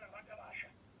engaphumelela abantu abasha.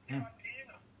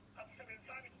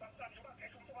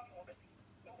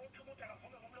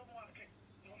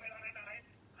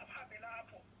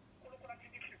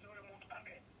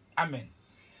 Amen.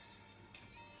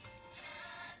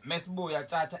 Mesibuya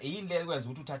Tshatha yini le kwenza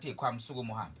ukuthi uthathe ikhwama usuku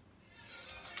uhambe?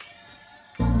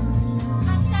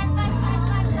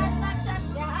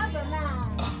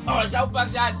 Oh,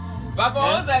 shawupakshani.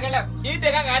 Bafoza ke la.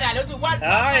 Into kangakanani uthi 1.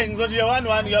 Hayi ngizothi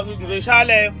 1 ngizoyishaya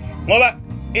leyo ngoba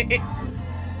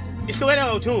ihlukene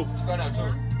ngo2. Khona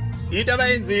 2. Into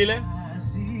abayenzile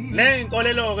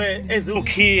neinkolelo ke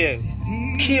ezukhiye.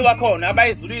 Khiwa khona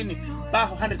abayizulwini ba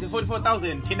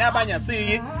 144,000 thina abanye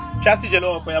asiyi just nje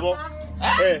lokho yabo.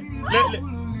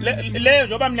 Le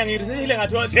njoba mina ngirisile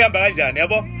ngathi wathemba kanjani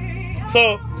yabo.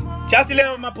 So just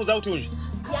leyo maphuza uthi nje.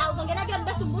 Ya uzongena kuyona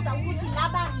bese umbuza ukuthi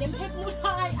laba lemphefumulo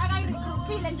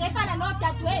akayirecruitile nje efana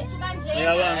nodadewethu kanje.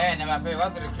 Nabafe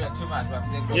was recruit too much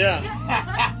bafike. Yeah.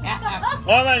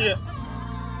 Manje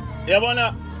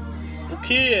yabona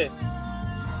ukhiye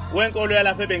wenkolo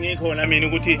yalapha ebengikhona mina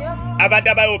ukuthi abantu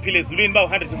abayophila ezulwini ba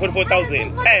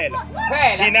 144,000 phela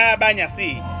thina abanye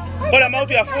asi kodwa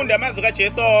mawuthi uyafunda amazwi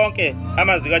kaJesu onke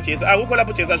amazwi kaJesu akukho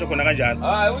lapho uJesu asho khona kanjalo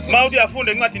mawuthi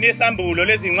uyafunda incwadi nesambulo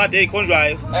lezi incwadi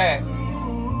ezikhonjwayo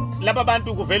laba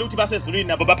bantu kuvela ukuthi basezulwini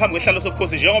nabo baphambi kwehlalo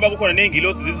sobukhosi njengoba kukhona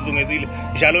nezingilosi zizizungezile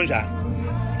njalo njalo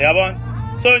yabona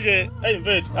so nje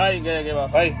mfethu hayi ngeke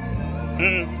bafa hayi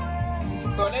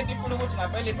so lento ifuna ukuthi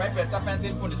ngempela iBhayibheli safanele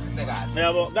silifundisise kahle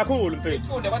yabo kakhulu mfethu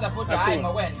sifunde kodwa futhi hayi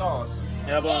ngokwenhloso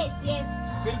yabo yes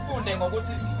sifunde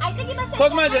ngokuthi I think ibase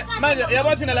cause manje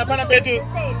yabo thina lapha na mfethu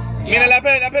mina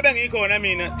lapha bengikhona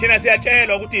mina thina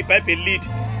siyatshelwa ukuthi iBhayibheli lithi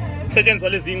kusetshenziswa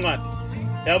lezi incwadi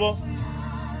yabo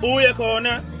uye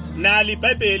khona nali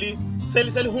iBhayibheli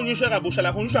selihunyushwe kabusha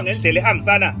lahunyushwa ngendlela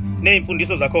ehambisana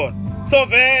nezimfundiso zakhona so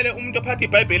vele umuntu ophatha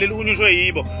iBhayibheli elihunyushwe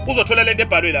yibo uzothola lento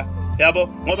ebhalwe la yabo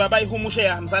ngoba bayihumushe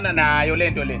yahambisana nayo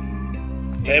lento le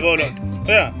yebo lo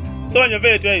yeah so nje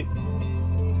mfethu hey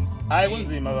hayi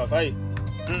kunzima bafa hayi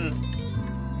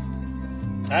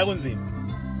hayi kunzima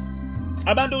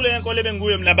abantu kule nkolo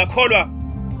bengikuyo mina bakholwa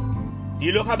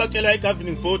yilokho abakutshelwa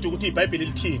igoverning board ukuthi iBhayibheli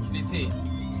lithini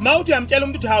mawuthi uyamtshela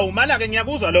umuntu uthi hawu mana ke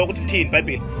ngiyakuzwa lokho ukuthi lithini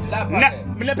iBhayibheli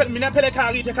mina phela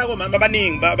ekhaya kithi ekhaya komama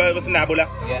abaningi basinabo la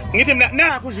ngithi mina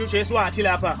nakho nje uJesu wathi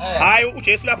lapha hayi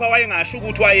uJesu lapha wayengasho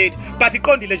ukuthi wayethi but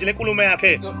iqondile nje lenkulumo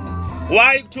yakhe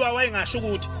why kuthiwa wayengasho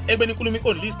ukuthi ekubeni inkulumo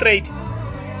iqondile straight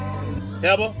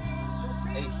yabo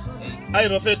hayi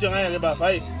bafethu ngeke bafa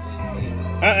hayi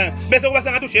bese kuba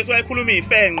sengathi uJesu wayekhuluma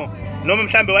ifenqo noma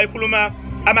mhlambe wayekhuluma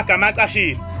amagama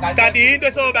acashile kanti into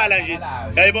esobala nje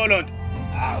yayibona lonto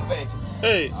mfethu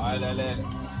hey hayi lalela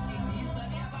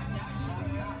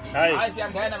hayi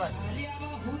siyangena manje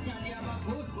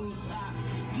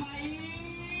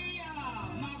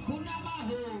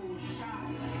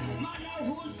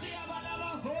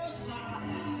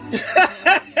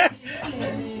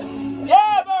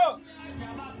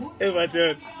yebo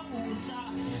bathu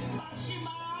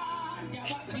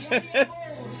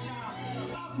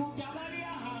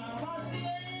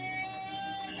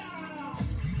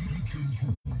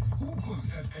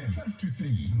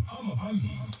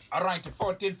All right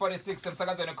 1446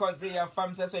 emsakazweni Khosi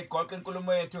FM sesoyigoqa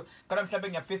inkulumo yethu kana mhlawumbe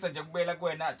ngiyafisa nje kubuyela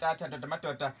kuwena Tshatha ndoda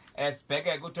madoda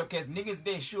sibheke ukuthi okay zinika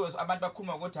izinto ezishiwo abantu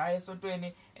bakhuluma ukuthi hayi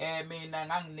esontweni mina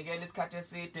nganginikela isikhathi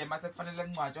eside mase kufanele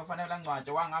ngcwatshwe kufanele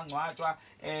ngcwatshwe wangangcwatshwa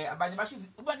abanye basho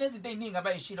uba nezinto eziningi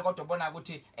abayishilo kodwa ubona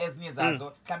ukuthi ezinye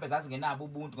zazo mhlawumbe zazi ngenabo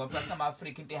ubuntu ngoba sama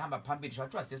Africa into ehamba phambili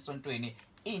shothiwa sesontweni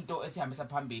into esihambisa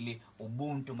phambili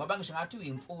ubuntu ngoba ngisho ngathi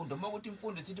uyimfundo uma ukuthi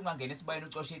imfundo isithi ungangena esibayeni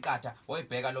ucoshe iqatha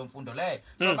oyibheka lo mfundo le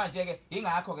so manje ke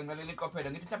ingakho ke ngilalela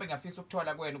iqophelo ngithi mhlawumbe ngiyafisa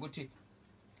ukuthola kuwena ukuthi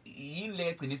yini le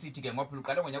egcina isithi ke ngoba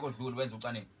uqale ngonyaka odlule wenza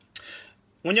ucwaningo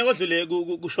ngonyaka odlule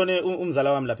kushone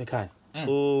umzala wami lapha ekhaya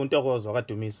uNtokozo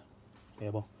kaDumisa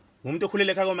yebo ngumuntu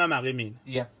okhulele ekhaya komama ke mina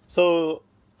yeah so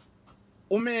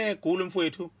umegula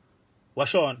umfowethu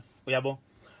washona uyabo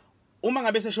uma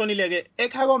ngabe seshonile ke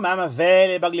ekhaya komama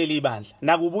vele bakuleli ibandla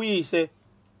nakubuyise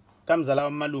kamzala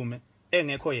wamalume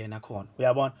engekho yena khona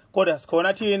uyabona kodwa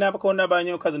sikhona thina abakhona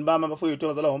abanye okhazini bami abafowethu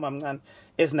abazalwa ngomama omncane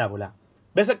esinabo la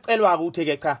bese kucelwa ukuthi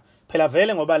ke cha phela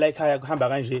vele ngoba la ekhaya kuhamba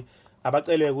kanje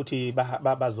abacelwe ukuthi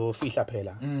bazofihla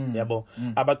phela yabo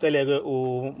abaceleke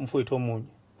umfowethu omunye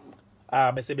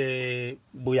bese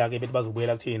bebuya ke bethi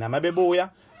bazobuyela kuthina mabebuya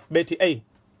bethi hey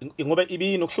ngoba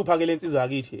ibinokuhlupha ke lensizwa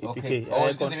yakithi iPK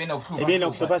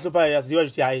ibinokuhlupha yaziwa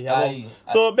ukuthi hayi yabo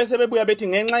so bese bebuya bethi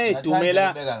ngenxa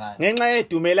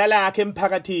yedumela lakhe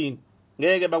emphakathini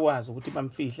ngeke bakwazi ukuthi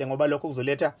bamfihle ngoba lokho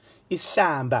kuzoletha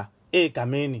isihlamba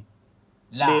egameni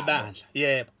lebandla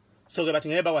yebo so ke bathi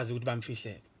ngeke bakwazi ukuthi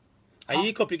bamfihleke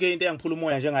ayikho PK into engiphula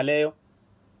umoya njengaleyo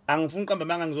angifuni uqamba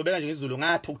manga ngizobeka nje ngizulu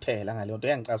ngathukuthela ngaleyo nto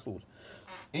yangicasula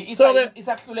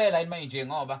isahlulela manje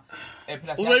ngoba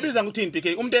plus uzoyibiza ngokuthini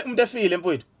PK umuntu efile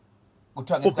mfowethu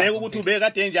ubheka ukuthi ube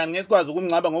kade njani ngesikwazi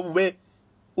ukumngcaba ngoba ube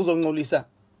uzonculisa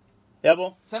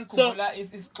yabo sengikhumbula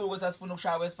isixuko sasifuna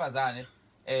ukushaya wesifazane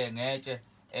ngetshe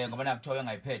ngoba nakuthoya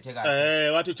ngayiphethe kahle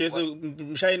wathi uJesu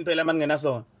mshayini phela manje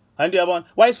ngenasona hanti uyabona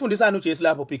wayisifundisana uJesu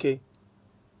lapho PK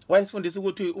wayisifundisa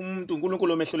ukuthi umuntu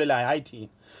uNkulunkulu omehlulelayo hayi thina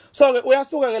so ke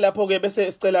uyasuka ke lapho ke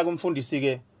bese sicela kumfundisi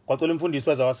ke kwacela umfundisi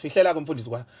waza wasifihlela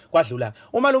kumfundisi kwadlula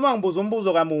uma ngibuza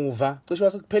umbuzo kamuva cishe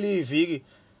wasekuphela iviki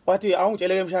wathi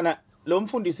awungitsheleke mshana lo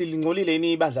mfundisi lingcolile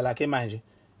yini ibandla lakhe manje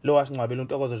lo wasingcwabela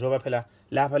uNtokozo njengoba phela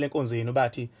lapha lenkonzweni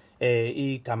bathi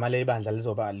igama lebandla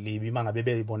lizoba libi mangabe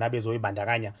beyibona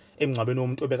bezoyibandakanya emngcwabeni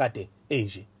womuntu obekade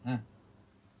enje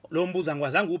lo mbuzo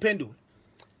angikwazanga uphendula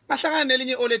bahlangana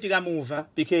nelinye oledi kamuva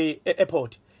BK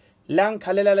airport la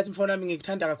ngikhalela lathi mfana wami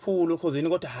ngikuthanda kakhulu ukhosini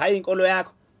kodwa hayi inkolo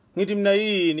yakho ngithi mina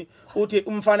yini uthi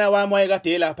umfana wami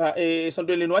wayekade lapha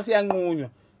esontweni wasiyanqunywa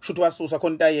shuthi wasuswa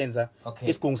khona into ayenza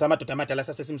isigungu samadoda amadala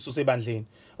sasesimsusa ebandleni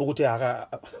ukuthi aka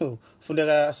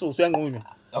fundeka suswa yanqunywa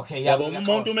yabo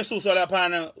umuntu umesuswa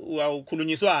laphana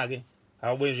awukhulunyiswa ke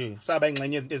awube nje usaba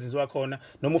ingxenye izinto ezinziwa khona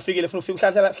noma ufikile ufika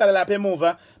uhlala lapha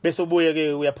emuva bese ubuye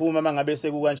ke uyaphuma mangabe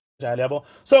sekukanjalo yabo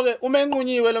so ke uma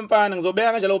enqunyiwe lo mfana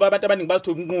ngizobeka kanjalo kuba abantu abaningi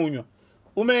bazithi ukunqunywa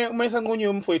uma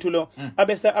esanqunyiwe umfowethu lo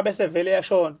abese vele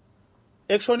yashona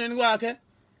ekushoneni kwakhe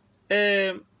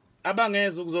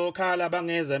abangeza ukuzokhala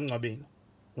abangeza emncwabeni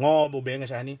ngoba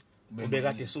ubengenjani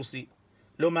ubekade susi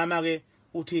lo mama ke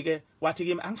uthi ke wathi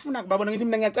kimi angifuna kubabona ngithi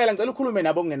mina ngiyacela ngicela ukhulume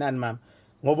nabo kungenani mama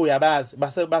ngoba uyabazi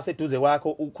baseduze kwakho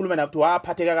ukhulume nabo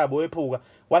waphatheka kabi wephuka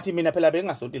wathi mina phela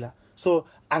bengingasonti la so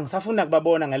angisafuna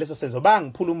kubabona ngaleso senzo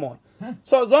bangiphula umoya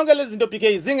so zonke lezi zinto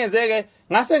PK zingezeke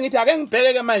ngase ngithi ake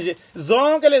ngibhekeke manje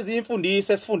zonke lezi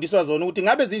imfundiso esifundiswa zona ukuthi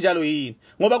ngabe zinjalo yini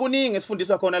ngoba kuningi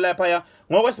esifundiswa khona lapha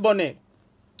ngokwesibonelo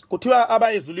kuthiwa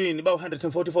abayezulwini ba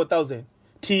 144,000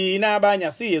 thina abanye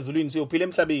asiyezulwini siyophila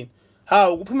emhlabeni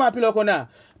hawu kuphuma phi lokho na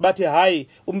bathi hayi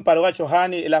umbhalo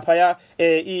kaJohane lapha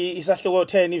isahloko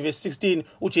 10 verse 16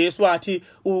 uJesu wathi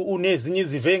unezinye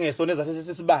izivengeso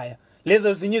nezasesisibaya lezo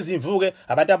ezinye izimvuke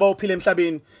abantu abawophila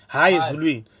emhlabeni hayi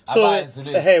ezulwini so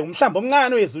umhlamba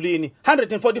omncane oyezulwini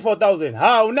 144,000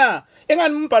 hawu na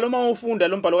engani umbhalo uma ufunda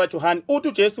lo mbhalo kaJohane uthi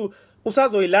uJesu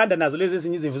usazoyilanda nazo lezi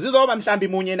ezinye izimvu zizoba mhlambi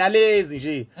munye nalezi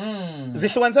nje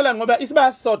zihlukanisela ngoba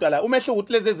isibaya sisodwa la umehluko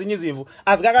ukuthi lezi ezinye izimvu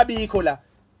azikakabikho la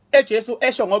eJesu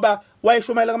esho ngoba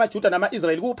wayeshumayela kamaJuda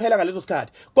namaIsrayeli kuphela ngaleso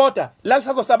sikhathi kodwa la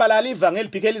lisazosabalala ivangeli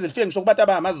bhikeli lifike ngisho kubantu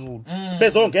abamaZulu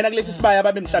bezongena kulesi sibaya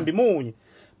ababe mhlambi munye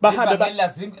bahambe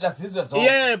lazizwe zonke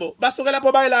yebo basuke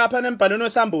lapho baye lapha nembhalweni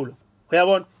wesambulo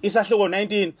uyabona isahloko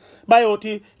 19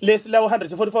 bayothi lesi lawo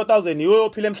 144,000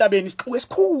 yophila emhlabeni isiqu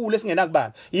esikhulu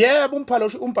esingenakubalwa yebo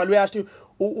umbhalo uyathi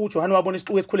uJohane wabona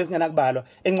isiqu esikhulu esingenakubalwa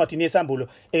encwadini yesambulo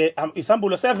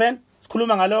isambulo 7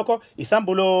 sikhuluma ngalokho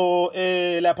isambulo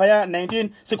lapha ya 19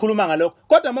 sikhuluma ngalokho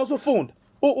kodwa mawusufunda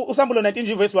usambulo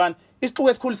 19 verse 1 isiqu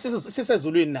esikhulu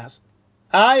sisezulwini naso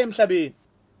hayi emhlabeni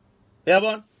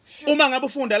uyabona uma ngabe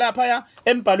ufunda lapha ya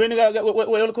embhalweni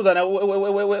welokhuzana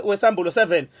wesambulo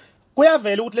 7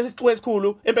 kuyavela ukuthi lesi siqu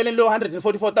esikhulu empeleni lo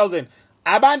 144,000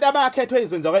 abantu abakhethwe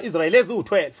izweni zakwaIsrayeli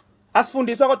ezi12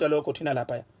 asifundiswa kodwa lokho thina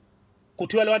lapha ya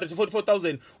kuthiwa lo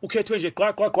 144,000 ukhethwe nje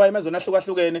gqwaqwa emazweni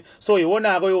ahlukahlukene so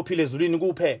yiwonako yophila ezulwini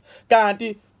kuphela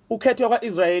kanti ukhethwe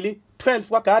kwaIsrayeli 12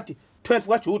 kwaGadi 12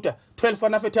 kwaJuda 12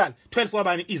 kwaNafetali 12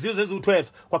 kwabani izizwe ezu12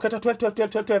 kwakhethwa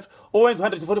 12 owenza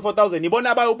 144,000 ibona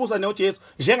abayobusa noJesu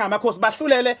njengamakhosi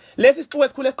bahlulele lesi siqu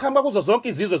esikhulu esiqhamuka kuzo zonke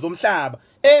izizwe zomhlaba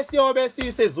esiyobe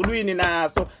sisezulwini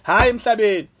naso hayi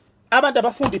emhlabeni abantu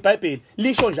abafunda iBhayibheli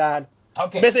lisho njalo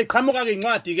bese iqhamuka ke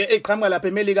incwadi ke eqhamuka lapha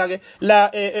eMelika ke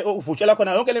la uvutshela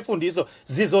khona yonke lemfundiso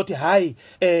zizothi hayi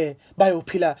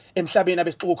bayophila emhlabeni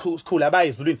abesiqu esikhulu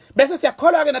abayizulwini bese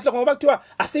siyakholwa ke nathi ngoba kuthiwa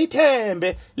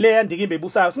asiyithembe le yandikimbe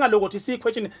ebusayo singalokuthi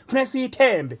siquestion kufanele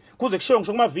siyithembe kuze kushiwo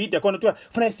ngisho kuma video khona kuthiwa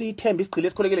kufanele siyithembe isigcile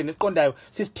esikholekile nesiqondayo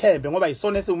sisithembe ngoba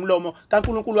yisona esiwumlomo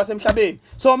kaNkulunkulu wasemhlabeni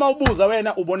so uma ubuza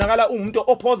wena ubonakala umuntu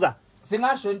ophoza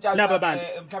singasho ntshaka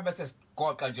mhlawumbe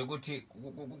sesigoqa nje ukuthi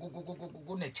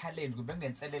kune challenge kube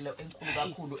ngenselelo enkulu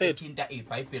kakhulu ethinta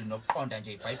iBhayibheli nokuqonda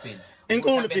nje iBhayibheli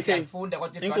inkulu BK sifunda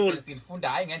kodwa iBhayibheli silifunda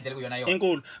hayi ngendlela kuyona yona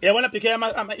inkulu uyabona BK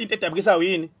into edabukisayo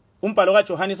yini umbhalo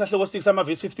kaJohane isahloko 6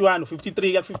 amavesi 51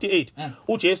 53 ka 58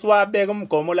 uJesu wabeka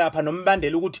umgomo lapha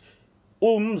nombandela ukuthi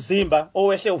umzimba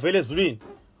owehle uvele ezulwini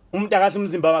umuntu akahle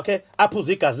umzimba wakhe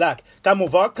aphuza igazi lakhe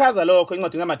kamuva wachaza lokho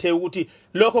encwadini kaMathewu ukuthi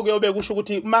lokho kuyobe kusho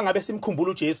ukuthi mangabe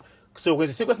simkhumbula uJesu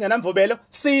sokwenza isikwe singenamvubelo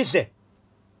sidle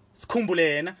sikhumbule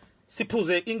yena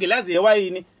siphuze ingilazi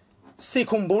yewayini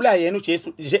sikhumbula yena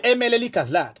uJesu nje emelela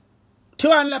igazi lakhe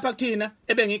thiwani lapha kuthina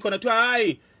ebengikhona kuthiwa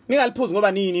hayi ningaliphuzi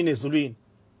ngoba nini nezulwini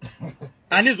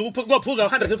anizi ukuphuza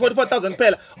 144,000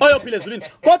 kuphela oyophila ezulwini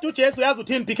kodwa uJesu yazi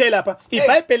uthini PK lapha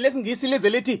iBhayibheli lesingisi lize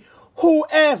lithi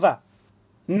whoever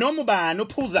noma ubani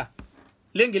uphuza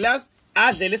lengilazi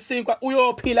adle lesinkwa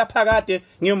uyophila phakade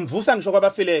ngiyomvusa ngisho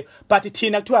kwabafileyo but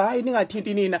thina kuthiwa hayi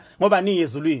ningathinti nina ngoba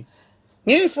niyezulwini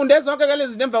ngifunde zonke ke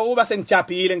lezi zinto emva kokuba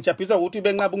ngijabhiswa ukuthi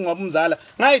benqaba unqoba umzala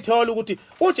ngayithola ukuthi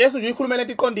uJesu nje uyikhulumela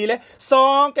into iqondile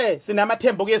sonke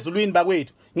sinamathembo kuyezulwini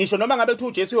bakwethu ngisho noma ngabe kuthi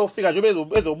uJesu uyofika nje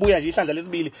ezobuya nje ihlandla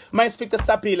lesibili mayisifice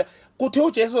sisaphila kuthi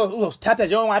uJesu uzosithatha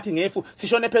nje ongathi ngefu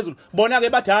sishone phezulu bona ke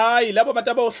bathi hayi labo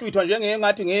bantu abayohlwithwa nje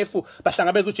ngathi ngefu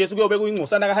bahlangabeza uJesu kuyobe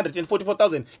kuyingcosana ka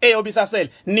 144,000 eyobisasele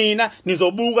nina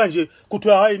nizobuka nje kuthi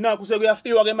hayi nakho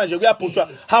sekuyafiwa ke manje kuyabhutshwa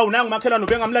hawu nangu makhelwane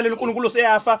ubengamlalela uNkulunkulu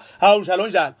seyafa hawu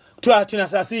njalo kuthiwa thina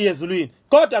sasiyezulwini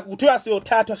kodwa kuthiwa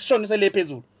siyothathwa sishonise le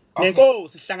phezulu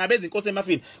nenkosi sihlangabeza inkosi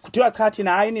emafini kuthiwa cha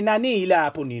thina hayi nani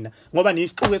lapho nina ngoba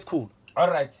nisixuku esikhulu. All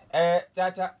right.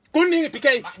 Tshatha Kuningi BK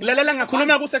lalela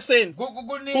ngakhuluma kusekuseni.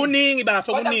 Kuningi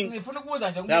bafa kuningi. Ngifuna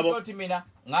ukubuza nje umuntu othi mina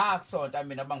ngakusonta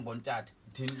mina bangibona Tshatha.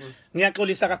 Thini ku?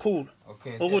 Ngiyaxolisa kakhulu.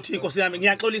 Okay. Ukuthi inkosi yami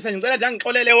ngiyaxolisa ngicela nje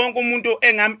ngixolele wonke umuntu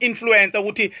engam influence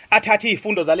ukuthi athathe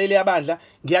izifundo zaleli yabandla.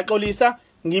 Ngiyaxolisa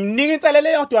ngimnika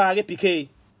inselele yodwa ke BK.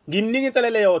 Ngimnika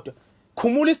inselele yodwa.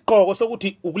 Khumula isigqoko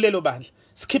sokuthi ukulelo bandla.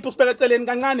 Sikhiphe usibeka eceleni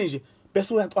kancane nje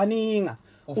bese uyacwaninga.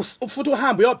 Futhi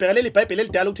uhambe uyobheka leli iBhayibheli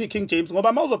elidala ukuthi King James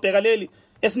ngoba mawuzobheka leli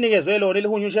esinikezwe lona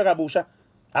elihunyushe kabusha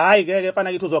hayi ngeke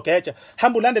mfana kithi uzogeja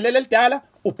hamba ulandelele elidala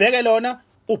ubheke lona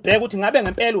ubheke ukuthi ngabe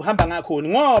ngempela uhamba ngakhona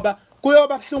ngoba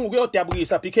kuyoba buhlungu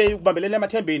kuyodabukisa BK ukubambelela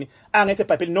emathembeni angekho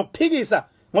eBhayibheli nokuphikisa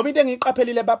ngoba into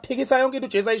engiyiqaphelile baphikisa yonke into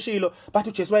uJesu ayishilo bathi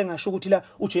uJesu wayengasho ukuthi la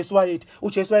uJesu wayethi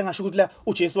uJesu wayengasho ukuthi la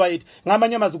uJesu wayethi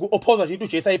ngamanye amazwi uopposa nje into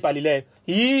uJesu ayibhalileyo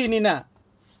yini na.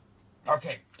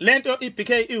 Okay. Lento iBK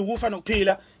iwukufa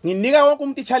nokuphila nginika wonke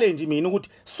umuntu ichallenge mina ukuthi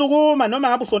sukuma noma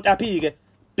ngabe usontaphike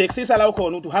bhekisisa la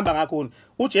ukhona ukuthi uhamba ngakhona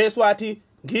uJesu wathi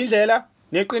ngindlela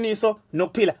neqiniso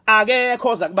nokuphila akekho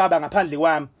oza kubaba ngaphandle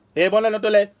kwami yebona lento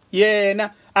le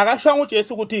yena akashonga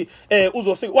uJesu ukuthi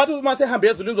uzofika wathi uma sehamba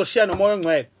ezulwini uzoshiya nomoya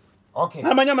ongcwele. Okay.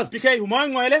 Ngamanye amazwi BK umoya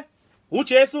ongcwele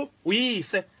uJesu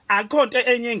uyise akho into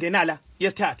enye engenala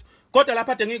yesithathu kodwa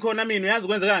lapha ade ngikhona mina uyazi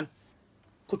kwenzekani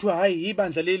kuthiwa hayi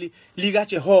ibandla leli lika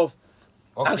Jehova.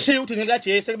 Akushiya ukuthi ngilika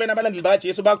Jesu kubena abalandeli baka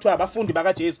Jesu bakuthiwa abafundi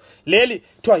baka Jesu leli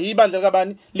kuthiwa ibandla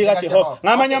likabani lika Jehova.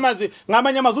 Ngamanye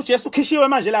amazwi uJesu ukhishiwe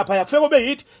manje lapha yakufeka kube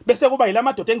yithi bese kuba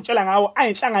yilamadoda engitshela ngawo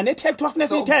ayinhlangano ethekuthiwa ufune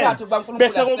siyithembe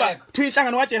bese kuba kuthi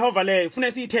inhlangano kaJehova leyo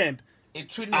ufune siyithembe.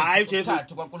 Hayi uJesu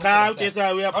cha uJesu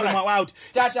uyaphuma out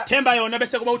themba yona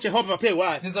bese kuba uJehova phe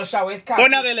wathi sizoshawa isikhathi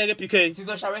bonakele ke BK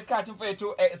sizoshawa isikhathi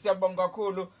mfethu siyabonga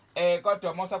kakhulu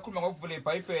kodwa mawusakhuluma ngokuvula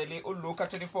iBhayibheli uLuka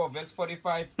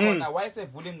 24:45 khona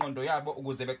wayesevula ingqondo yabo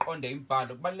ukuze beqonde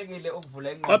imibhalo kubalekile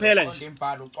ukuvula ingqondo beqonde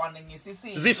imibhalo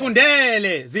ucwaningisisile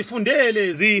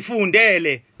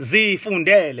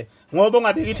zifundele ngoba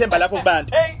ungabeki ithemba lakho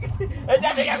kubantu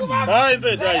Tshatha ngiyakubamba hayi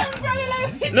mfethu hayi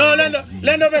no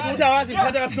lento bethu uthi awazi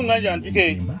ngiphatha kabuhlungu kanjani BK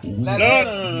no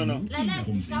Lalela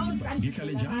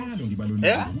ngihlale njalo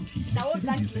ngibalulekile ukuthi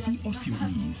usebenzise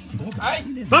i-osteoease ngoba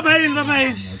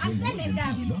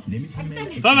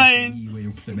baba yini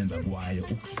yokusebenza kwayo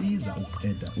ukusiza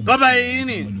ukuqeda baba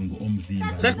yini amalungu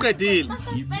omzimba sesiqedile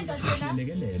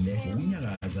lekelele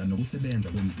ukunyakaza nokusebenza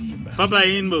komzimba baba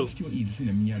yini bo osteoease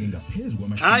sineminyaka engaphezulu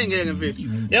kwamashumi hayi ngeke mfethu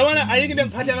yabona ayikho into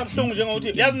engiphatha kabuhlungu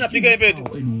njengokuthi yazi na BK mfethu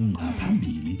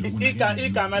phambili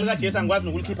igama lika Jesu angikwazi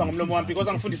nokulikhipha ngomlomo wami because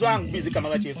angifundiswanga ukubiza igama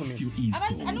lika Jesu mina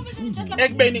abantu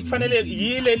ekubeni kufanele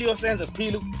yile liyosenza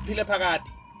siphile phakade.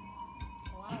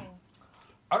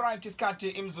 Alright isikhathi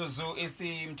imzuzu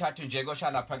isimthathu nje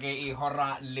kosha lapha ke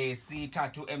ihora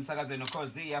lesithathu emsakazweni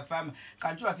Ukhozi FM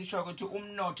kanti wasisho ukuthi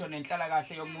umnotho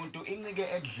nenhlalakahle yomuntu incike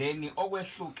ekudleni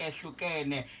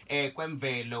okwehlukehlukene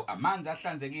kwemvelo amanzi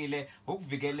ahlanzekile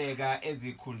ukuvikeleka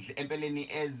empeleni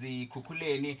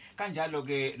ezikhukhuleni kanjalo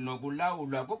ke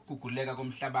nokulawulwa kokuguguleka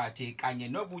komhlabathi kanye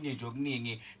nokunye nje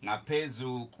okuningi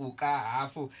ngaphezu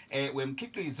kukahafu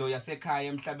wemkhiqizo yasekhaya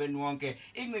emhlabeni wonke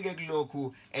incike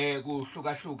kulokhu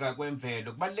kuhluka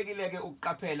kwemvelo kubalekile ke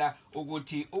ukuqaphela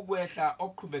ukuthi ukwehla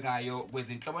okuqhubekayo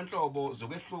kwezinhlobonhlobo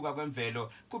zokwehluka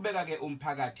kwemvelo kubeka ke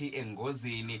umphakathi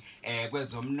engozini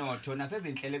kwezomnotho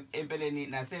nasezinhlelo empeleni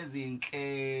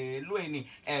nasezinhlelweni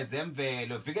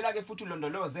ezemvelo vikela ke futhi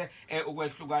ulondoloze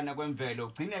ukwehlukana kwemvelo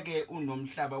ugcine ke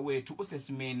unomhlaba wethu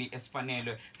usesimeni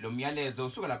esifanele lo myalezo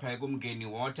usuka lapha kumngeni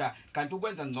water kanti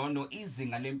ukwenza ngcono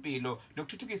izinga lempilo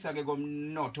nokuthuthukisa ke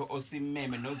komnotho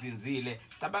osimeme nozinzile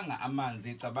cabanga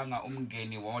amanzi cabanga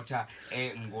umngeni water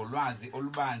ngolwazi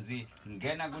olubanzi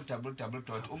ngena ku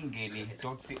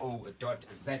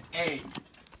www.umngeni.co.za.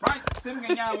 Right,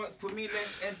 simngenyawo siphumile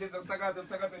endlini zokusakaza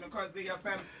umsakazweni Ukhozi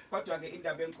FM kodwa ke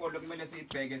indaba enkolo kumele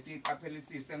siyibheke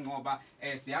siqaphelisise ngoba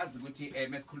siyazi ukuthi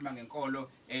mesikhuluma ngenkolo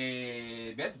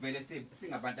besivele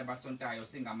singabantu abasontayo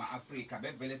singama-Afrika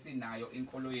bevele sinayo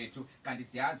inkolo yethu kanti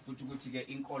siyazi futhi ukuthi ke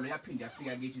inkolo yaphinde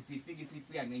yafika kithi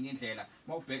sifika ngenye indlela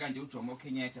mawubheka nje uJomo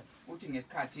Kenyatta uthi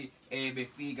ngesikhathi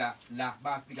befika la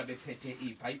bafika bephethe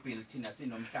iBhayibheli thina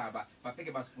sinomhlaba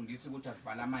bafike basifundisa ukuthi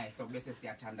asibhala amahlo bese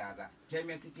siyathandaza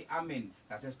sitheme sithi amen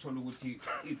sasesithola ukuthi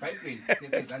iBhayibheli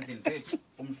sesezandleni zethu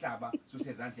umhlaba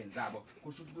susezandleni zabo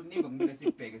kusho ukuthi kuningi kumele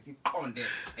sibheke siqonde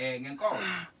ngenkolo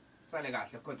sale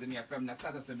kahle Ukhozi FM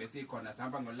nakusasa sobe sikhona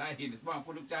sihamba ngoline sibonga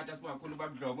kakhulu kuTshatha sibonga kakhulu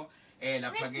babudlomo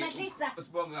lapha ke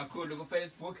sibonga kakhulu ku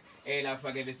Facebook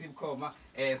lapha ke besikhoma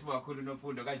sibonga kakhulu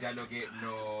noMfundo kanjalo ke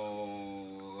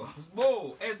no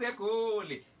Sibo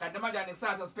esegoli kanti manje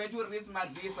kusasa siphethe uRis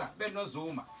Madrisa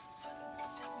benozuma.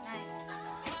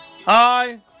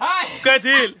 Hi.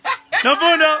 Skethile.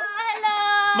 Nomfundo. Hello.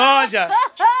 Manja.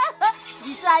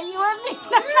 Ngishayiwe mina.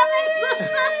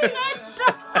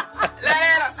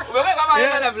 Lalela, ubeke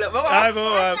kwamanje vele. Hayi bo.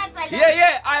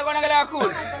 Yeah, ayibonakala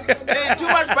kakhulu. Too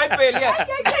much Bible here.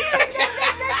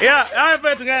 Yeah, hayi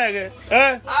mfethu ngeke.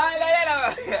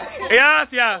 Lalela.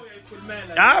 Yes, yeah.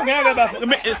 Ah, ngeke bafo.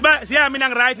 Siya mina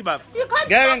ngiright bafo.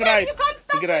 Ngeke ngiright.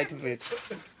 Ngiright mfethu.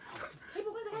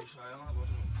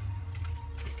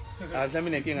 Azami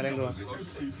nenkinga lenzo.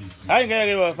 Hayi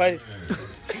ngeke bafo.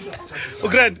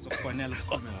 Ugrand.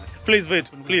 Please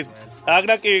wait, please.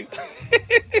 Akunakinga.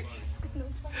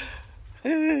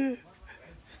 Thank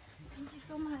you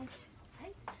so much.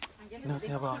 No,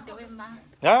 siyabona.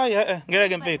 Hayi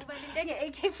ngeke mfethu.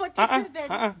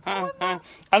 AK47.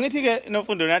 Angithi ke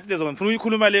Nomfundo nathi lezongifuna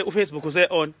ukuyikhuluma le uFacebook use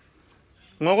on.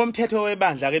 Ngokomthetho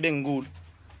webandla ke bengikulu.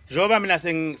 Njoba mina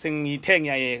sengithe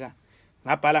ngiyayeka.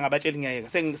 Ngabhala ngabatsheli ngiyayeka.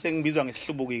 Sengibizwa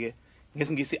ngesihlubuki ke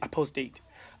ngesingisi apostate.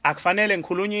 Akufanele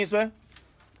ngikhulunyiswe.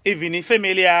 Even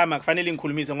ifamily yami akufanele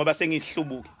ngikhulumise ngoba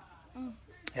sengihlubuki.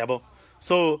 Yabo.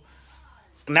 So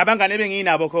nabangane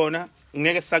benginabo khona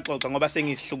ngeke sisaxoxa ngoba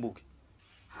sengihlubuki.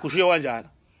 Kushiyo kanjalo.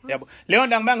 Yabo. Leyo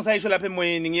nto angibangisayisho lapha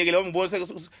emoyeni ngiyeke lo ngibone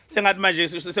sengathi manje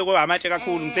sekuba amatshe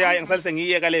kakhulu ngisalise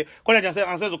ngiyeka le. Kodwa nje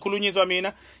angisezokhulunyiswa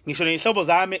mina ngisho nezihlobo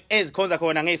zami ezikhonza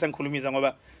khona ngeke sangikhulumisa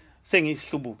ngoba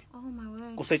sengihlubuki. Oh my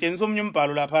word. Kusetshenziswa umunye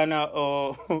umbhalo lapha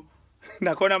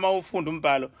nakhona mawufunda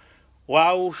umbhalo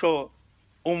wawusho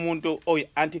umuntu oyi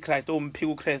antichrist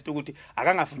omphika uChrist ukuthi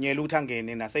akangavunyelwa ukuthi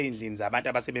angene naseyindlini zabantu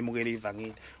abasebemukela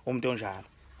ivangeli umuntu onjalo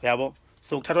yabo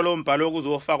so kuthathwa lo mbhalo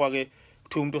ukuzofakwa ke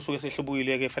kuthi umuntu osuke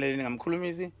sehlubukile ke fanele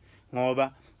ningamkhulumisi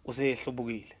ngoba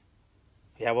usehlubukile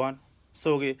yabona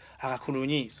so ke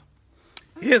akakhulunyiswa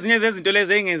ezinye zezinto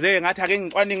lezi engenzeke ngathi ake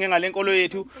ngicwaninge ngalenkolo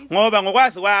yethu ngoba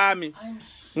ngokwazi kwami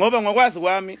Nomfundo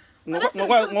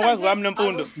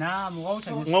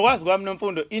ngokwazi kwami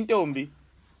Nomfundo intombi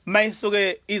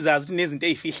mayisuke izazi ukuthi nezinto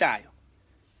ezifihlayo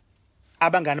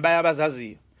abangani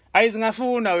bayabazaziyo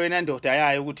ayizingafuna wena ndoda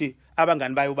yayo ukuthi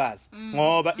abangani bayobazi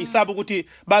ngoba isaba ukuthi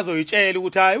bazoyitshela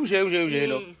ukuthi hayi unje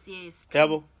lo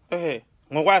yabo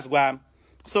ngokwazi kwami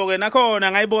so ke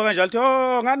nakhona ngayibuka kanjalo ukuthi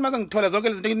ngathi mase ngithola zonke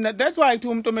lezi zinto that's why kuthi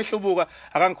umuntu omehlulubuka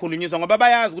akangikhulunyiswa ngoba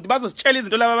bayazi ukuthi bazositshela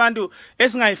izinto laba bantu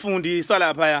esingayifundiswa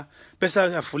lapha ya bese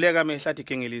yavuleka amehlathi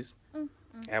gengelisi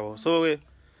yabo so ke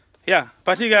yeah,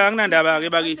 but ke anginandaba ke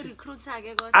bakithi.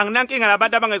 Anginankinga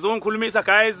labantu abangezongikhulumisa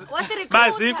guys.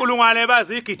 Bazi inkulungwane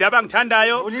bazi igidi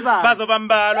abangithandayo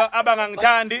bazobambalwa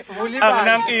abangangithandi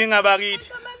anginankinga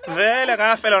bakithi. Vele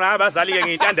ngafela nabazali ke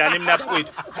ngiyithandana mina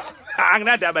kwethu.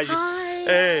 Anginandaba nje.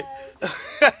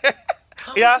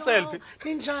 Yeah, selfie.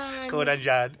 Ninjani? Khona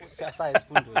njani? Siyasaya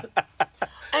isifundweni.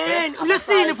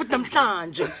 Ulesine futhi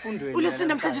namhlanje. Ulesine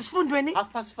namhlanje isifundweni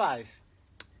 5:30.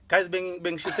 Guys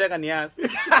bengishiseka niyazi.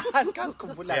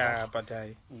 Asikazikhumbula. Yeah, but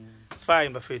it's fine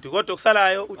bafethu. Kodwa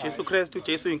kusalayo uJesu Kristu,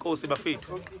 uJesu inkosi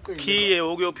bafethu. Khiye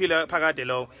ukuyophila phakade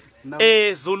lo.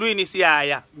 Ezulwini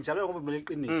siyaya. Njalo ngoba kumele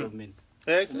iqiniso mina.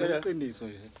 Iqiniso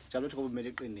nje. Njalo ngoba kumele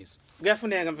iqiniso.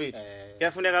 Kuyafuneka mfethu.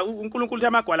 Kuyafuneka uNkulunkulu uthi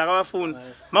amagwala akawafuni.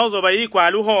 Mawuzoba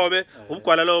yigwala uhobe,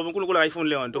 ubugwala lobo uNkulunkulu akayifuni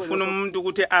leyo nto. Ufuna umuntu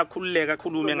ukuthi akhululeke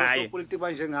akhulume ngaye. Usopolitiki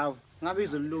kanje ngawe. Ngabe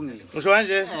izolungile. Ngisho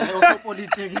kanje.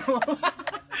 Usopolitiki.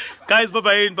 Guys,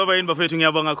 bye bye bafethu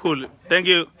ngiyabonga kakhulu. Thank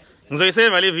you.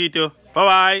 Ngizoyiseva le video. Bye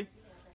bye.